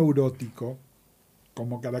muy neurótico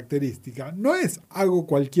como característica no es hago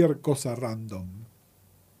cualquier cosa random.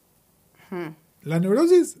 La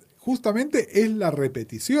neurosis justamente es la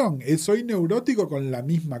repetición, soy neurótico con la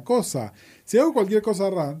misma cosa. Si hago cualquier cosa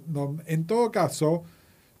random, en todo caso,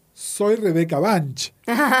 soy Rebecca Banch.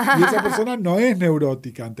 Y esa persona no es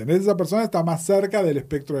neurótica, ¿entendés? Esa persona está más cerca del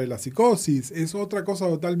espectro de la psicosis, es otra cosa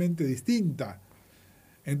totalmente distinta.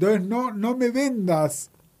 Entonces no me vendas.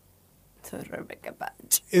 Soy Rebecca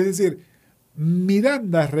Banch. Es decir,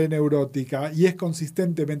 Miranda es re neurótica y es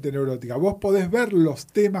consistentemente neurótica. Vos podés ver los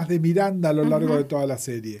temas de Miranda a lo largo de toda la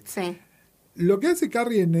serie. Sí. Lo que hace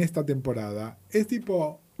Carrie en esta temporada es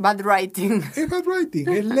tipo... Bad writing. Es bad writing,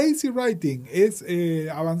 es lazy writing, es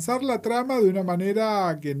avanzar la trama de una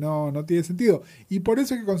manera que no tiene sentido. Y por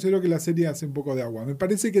eso es que considero que la serie hace un poco de agua. Me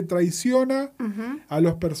parece que traiciona a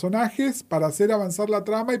los personajes para hacer avanzar la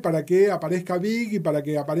trama y para que aparezca Vic y para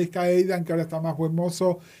que aparezca Aidan, que ahora está más buen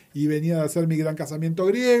mozo y venía de hacer Mi Gran Casamiento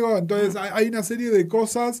Griego. Entonces hay una serie de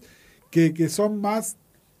cosas que son más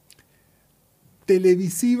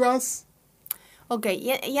televisivas. Ok,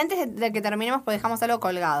 y antes de que terminemos, pues dejamos algo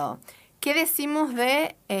colgado. ¿Qué decimos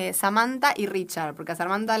de Samantha y Richard? Porque a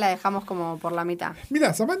Samantha la dejamos como por la mitad.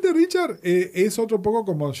 Mira, Samantha y Richard es otro poco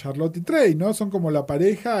como Charlotte y Trey, ¿no? Son como la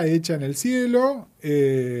pareja hecha en el cielo.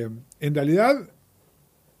 En realidad,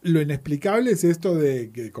 lo inexplicable es esto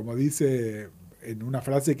de que, como dice en una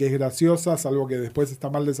frase que es graciosa, salvo que después está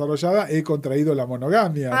mal desarrollada, he contraído la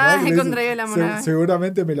monogamia. ¿No? He contraído la monogamia.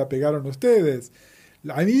 Seguramente me la pegaron ustedes.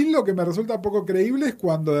 A mí lo que me resulta poco creíble es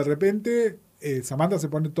cuando de repente Samantha se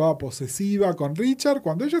pone toda posesiva con Richard,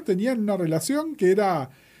 cuando ellos tenían una relación que era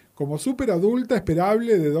como súper adulta,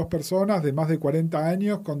 esperable, de dos personas de más de 40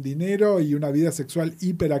 años, con dinero y una vida sexual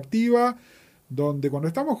hiperactiva, donde cuando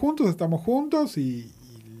estamos juntos y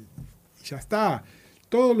ya está.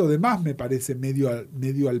 Todo lo demás me parece medio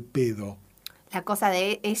al pedo. La cosa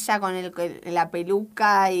de ella con la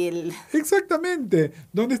peluca y el... Exactamente,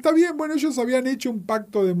 donde está bien, bueno, ellos habían hecho un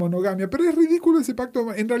pacto de monogamia, pero es ridículo ese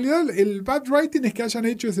pacto. En realidad, el bad writing es que hayan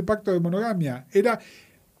hecho ese pacto de monogamia.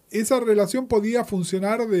 Esa relación podía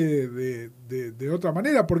funcionar de otra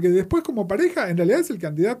manera, porque después como pareja, en realidad es el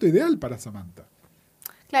candidato ideal para Samantha.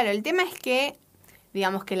 Claro, el tema es que,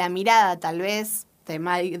 digamos que la mirada tal vez de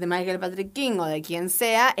Michael Patrick King o de quien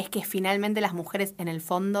sea, es que finalmente las mujeres en el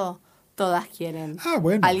fondo... Todas quieren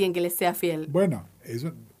alguien que les sea fiel. Bueno,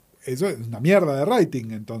 eso es una mierda de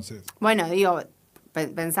writing, entonces. Bueno, digo,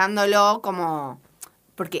 pensándolo como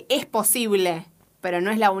porque es posible, pero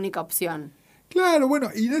no es la única opción. Claro, bueno,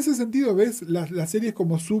 y en ese sentido ves las series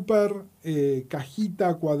como súper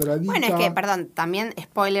cajita, cuadradita. Bueno, es que, perdón, también,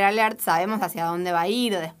 spoiler alert, sabemos hacia dónde va a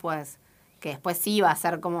ir después. Que después sí va a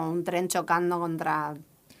ser como un tren chocando contra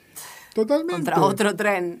otro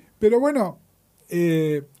tren. Pero bueno,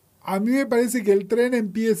 a mí me parece que el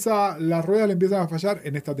tren las ruedas le empiezan a fallar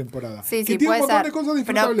en esta temporada. Sí, que sí, tiene puede un montón ser. de cosas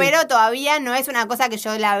disfrutables. Pero todavía no es una cosa que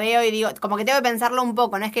yo la veo y digo, como que tengo que pensarlo un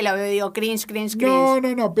poco, no es que la veo y digo cringe.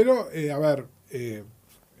 No, pero a ver,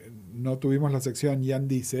 no tuvimos la sección Ian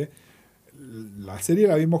dice, la serie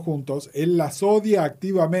la vimos juntos, él las odia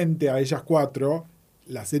activamente a ellas 4,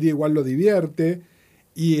 la serie igual lo divierte,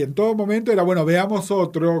 y en todo momento era, bueno, veamos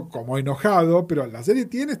otro, como enojado, pero la serie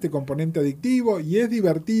tiene este componente adictivo y es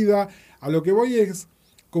divertida. A lo que voy es,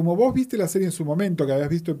 como vos viste la serie en su momento, que habías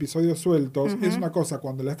visto episodios sueltos, es una cosa,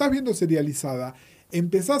 cuando la estás viendo serializada,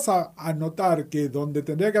 empezás a notar que donde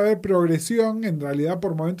tendría que haber progresión, en realidad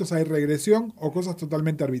por momentos hay regresión o cosas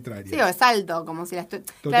totalmente arbitrarias. Sí, o es salto, como si la estoy...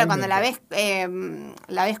 Claro, cuando la ves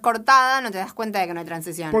cortada, no te das cuenta de que no hay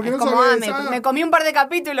transición. Porque es no como, sabes, me comí un par de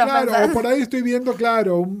capítulos. Claro, ¿pensás? o por ahí estoy viendo,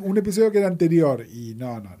 claro, un episodio que era anterior, y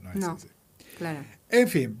no es así. Claro. En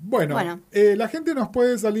fin, bueno. La gente nos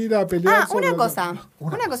puede salir a pelear sobre... Una cosa.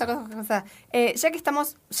 Ya que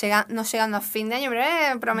estamos no llegando a fin de año, pero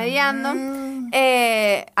promediando,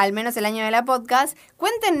 al menos el año de la podcast,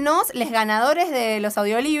 cuéntenos los ganadores de los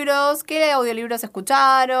audiolibros, qué audiolibros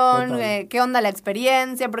escucharon, qué onda la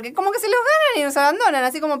experiencia, porque como que se los ganan y nos abandonan,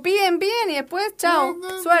 así como piden y después, chao,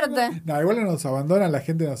 suerte. No, igual no nos abandonan, la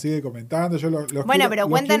gente nos sigue comentando. Pero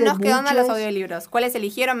cuéntenos qué onda los audiolibros, cuáles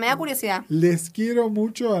eligieron, me da curiosidad. Les quiero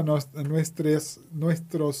mucho a nuestros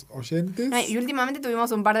oyentes. Y últimamente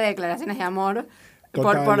tuvimos un par de declaraciones de amor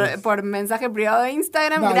por mensaje privado de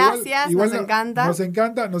Instagram. Gracias, igual nos encanta.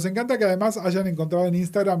 Nos encanta que además hayan encontrado en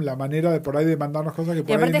Instagram la manera de por ahí de mandarnos cosas que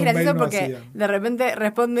por ahí en un mail no hacían. Y aparte es gracioso porque de repente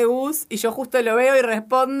responde Gus y yo justo lo veo y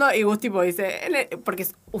respondo y Gus tipo dice, porque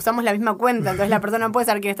usamos la misma cuenta, entonces la persona no puede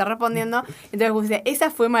saber quién está respondiendo, entonces Gus dice,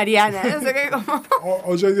 esa fue Mariana. No sé qué, como...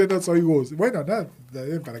 o yo diciendo soy Gus. Bueno, nada,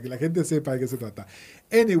 para que la gente sepa de qué se trata.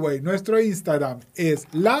 Anyway, nuestro Instagram es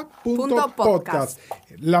la.podcast.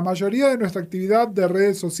 La mayoría de nuestra actividad de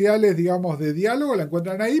redes sociales, digamos, de diálogo, la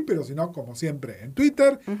encuentran ahí, pero si no, como siempre, en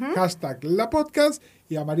Twitter, #lapodcast,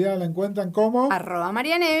 y a Mariana la encuentran como...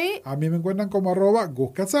 @marianevi. A mí me encuentran como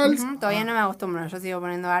 @guscasals. Todavía no me acostumbro, yo sigo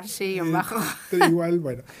poniendo Archie y un bajo. Igual,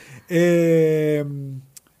 bueno.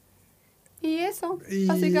 Y eso,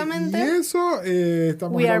 básicamente. Y eso,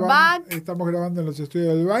 estamos grabando en los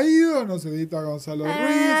estudios del Baído, nos edita Gonzalo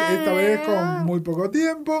Ruiz, esta vez con muy poco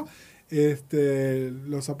tiempo.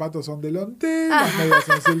 Los zapatos son de Lontel, las medias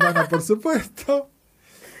son Silvana, por supuesto.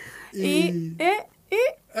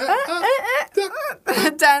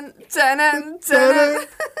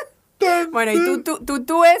 Bueno, y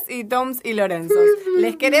Tutúes y Toms y Lorenzo.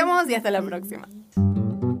 Les queremos y hasta la próxima.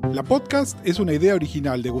 La podcast es una idea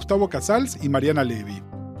original de Gustavo Casals y Mariana Levi.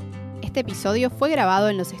 Este episodio fue grabado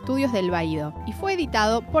en los estudios del Baído y fue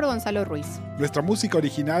editado por Gonzalo Ruiz. Nuestra música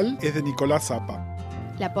original es de Nicolás Zapa.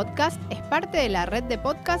 La podcast es parte de la red de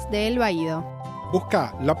podcast de El Baído.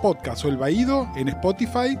 Busca La Podcast o El Baído en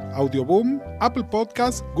Spotify, Audioboom, Apple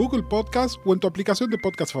Podcasts, Google Podcasts o en tu aplicación de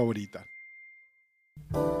podcast favorita.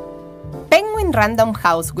 Penguin Random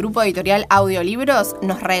House, grupo editorial Audiolibros,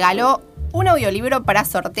 nos regaló un audiolibro para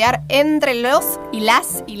sortear entre los y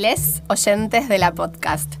les oyentes de la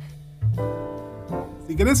podcast.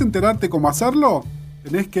 Si querés enterarte cómo hacerlo,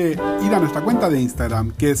 tenés que ir a nuestra cuenta de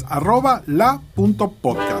Instagram, que es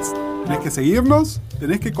 @la.podcast. Tenés que seguirnos,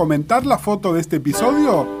 tenés que comentar la foto de este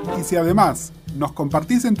episodio y si además nos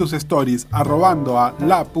compartís en tus stories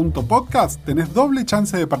 @la.podcast, tenés doble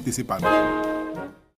chance de participar.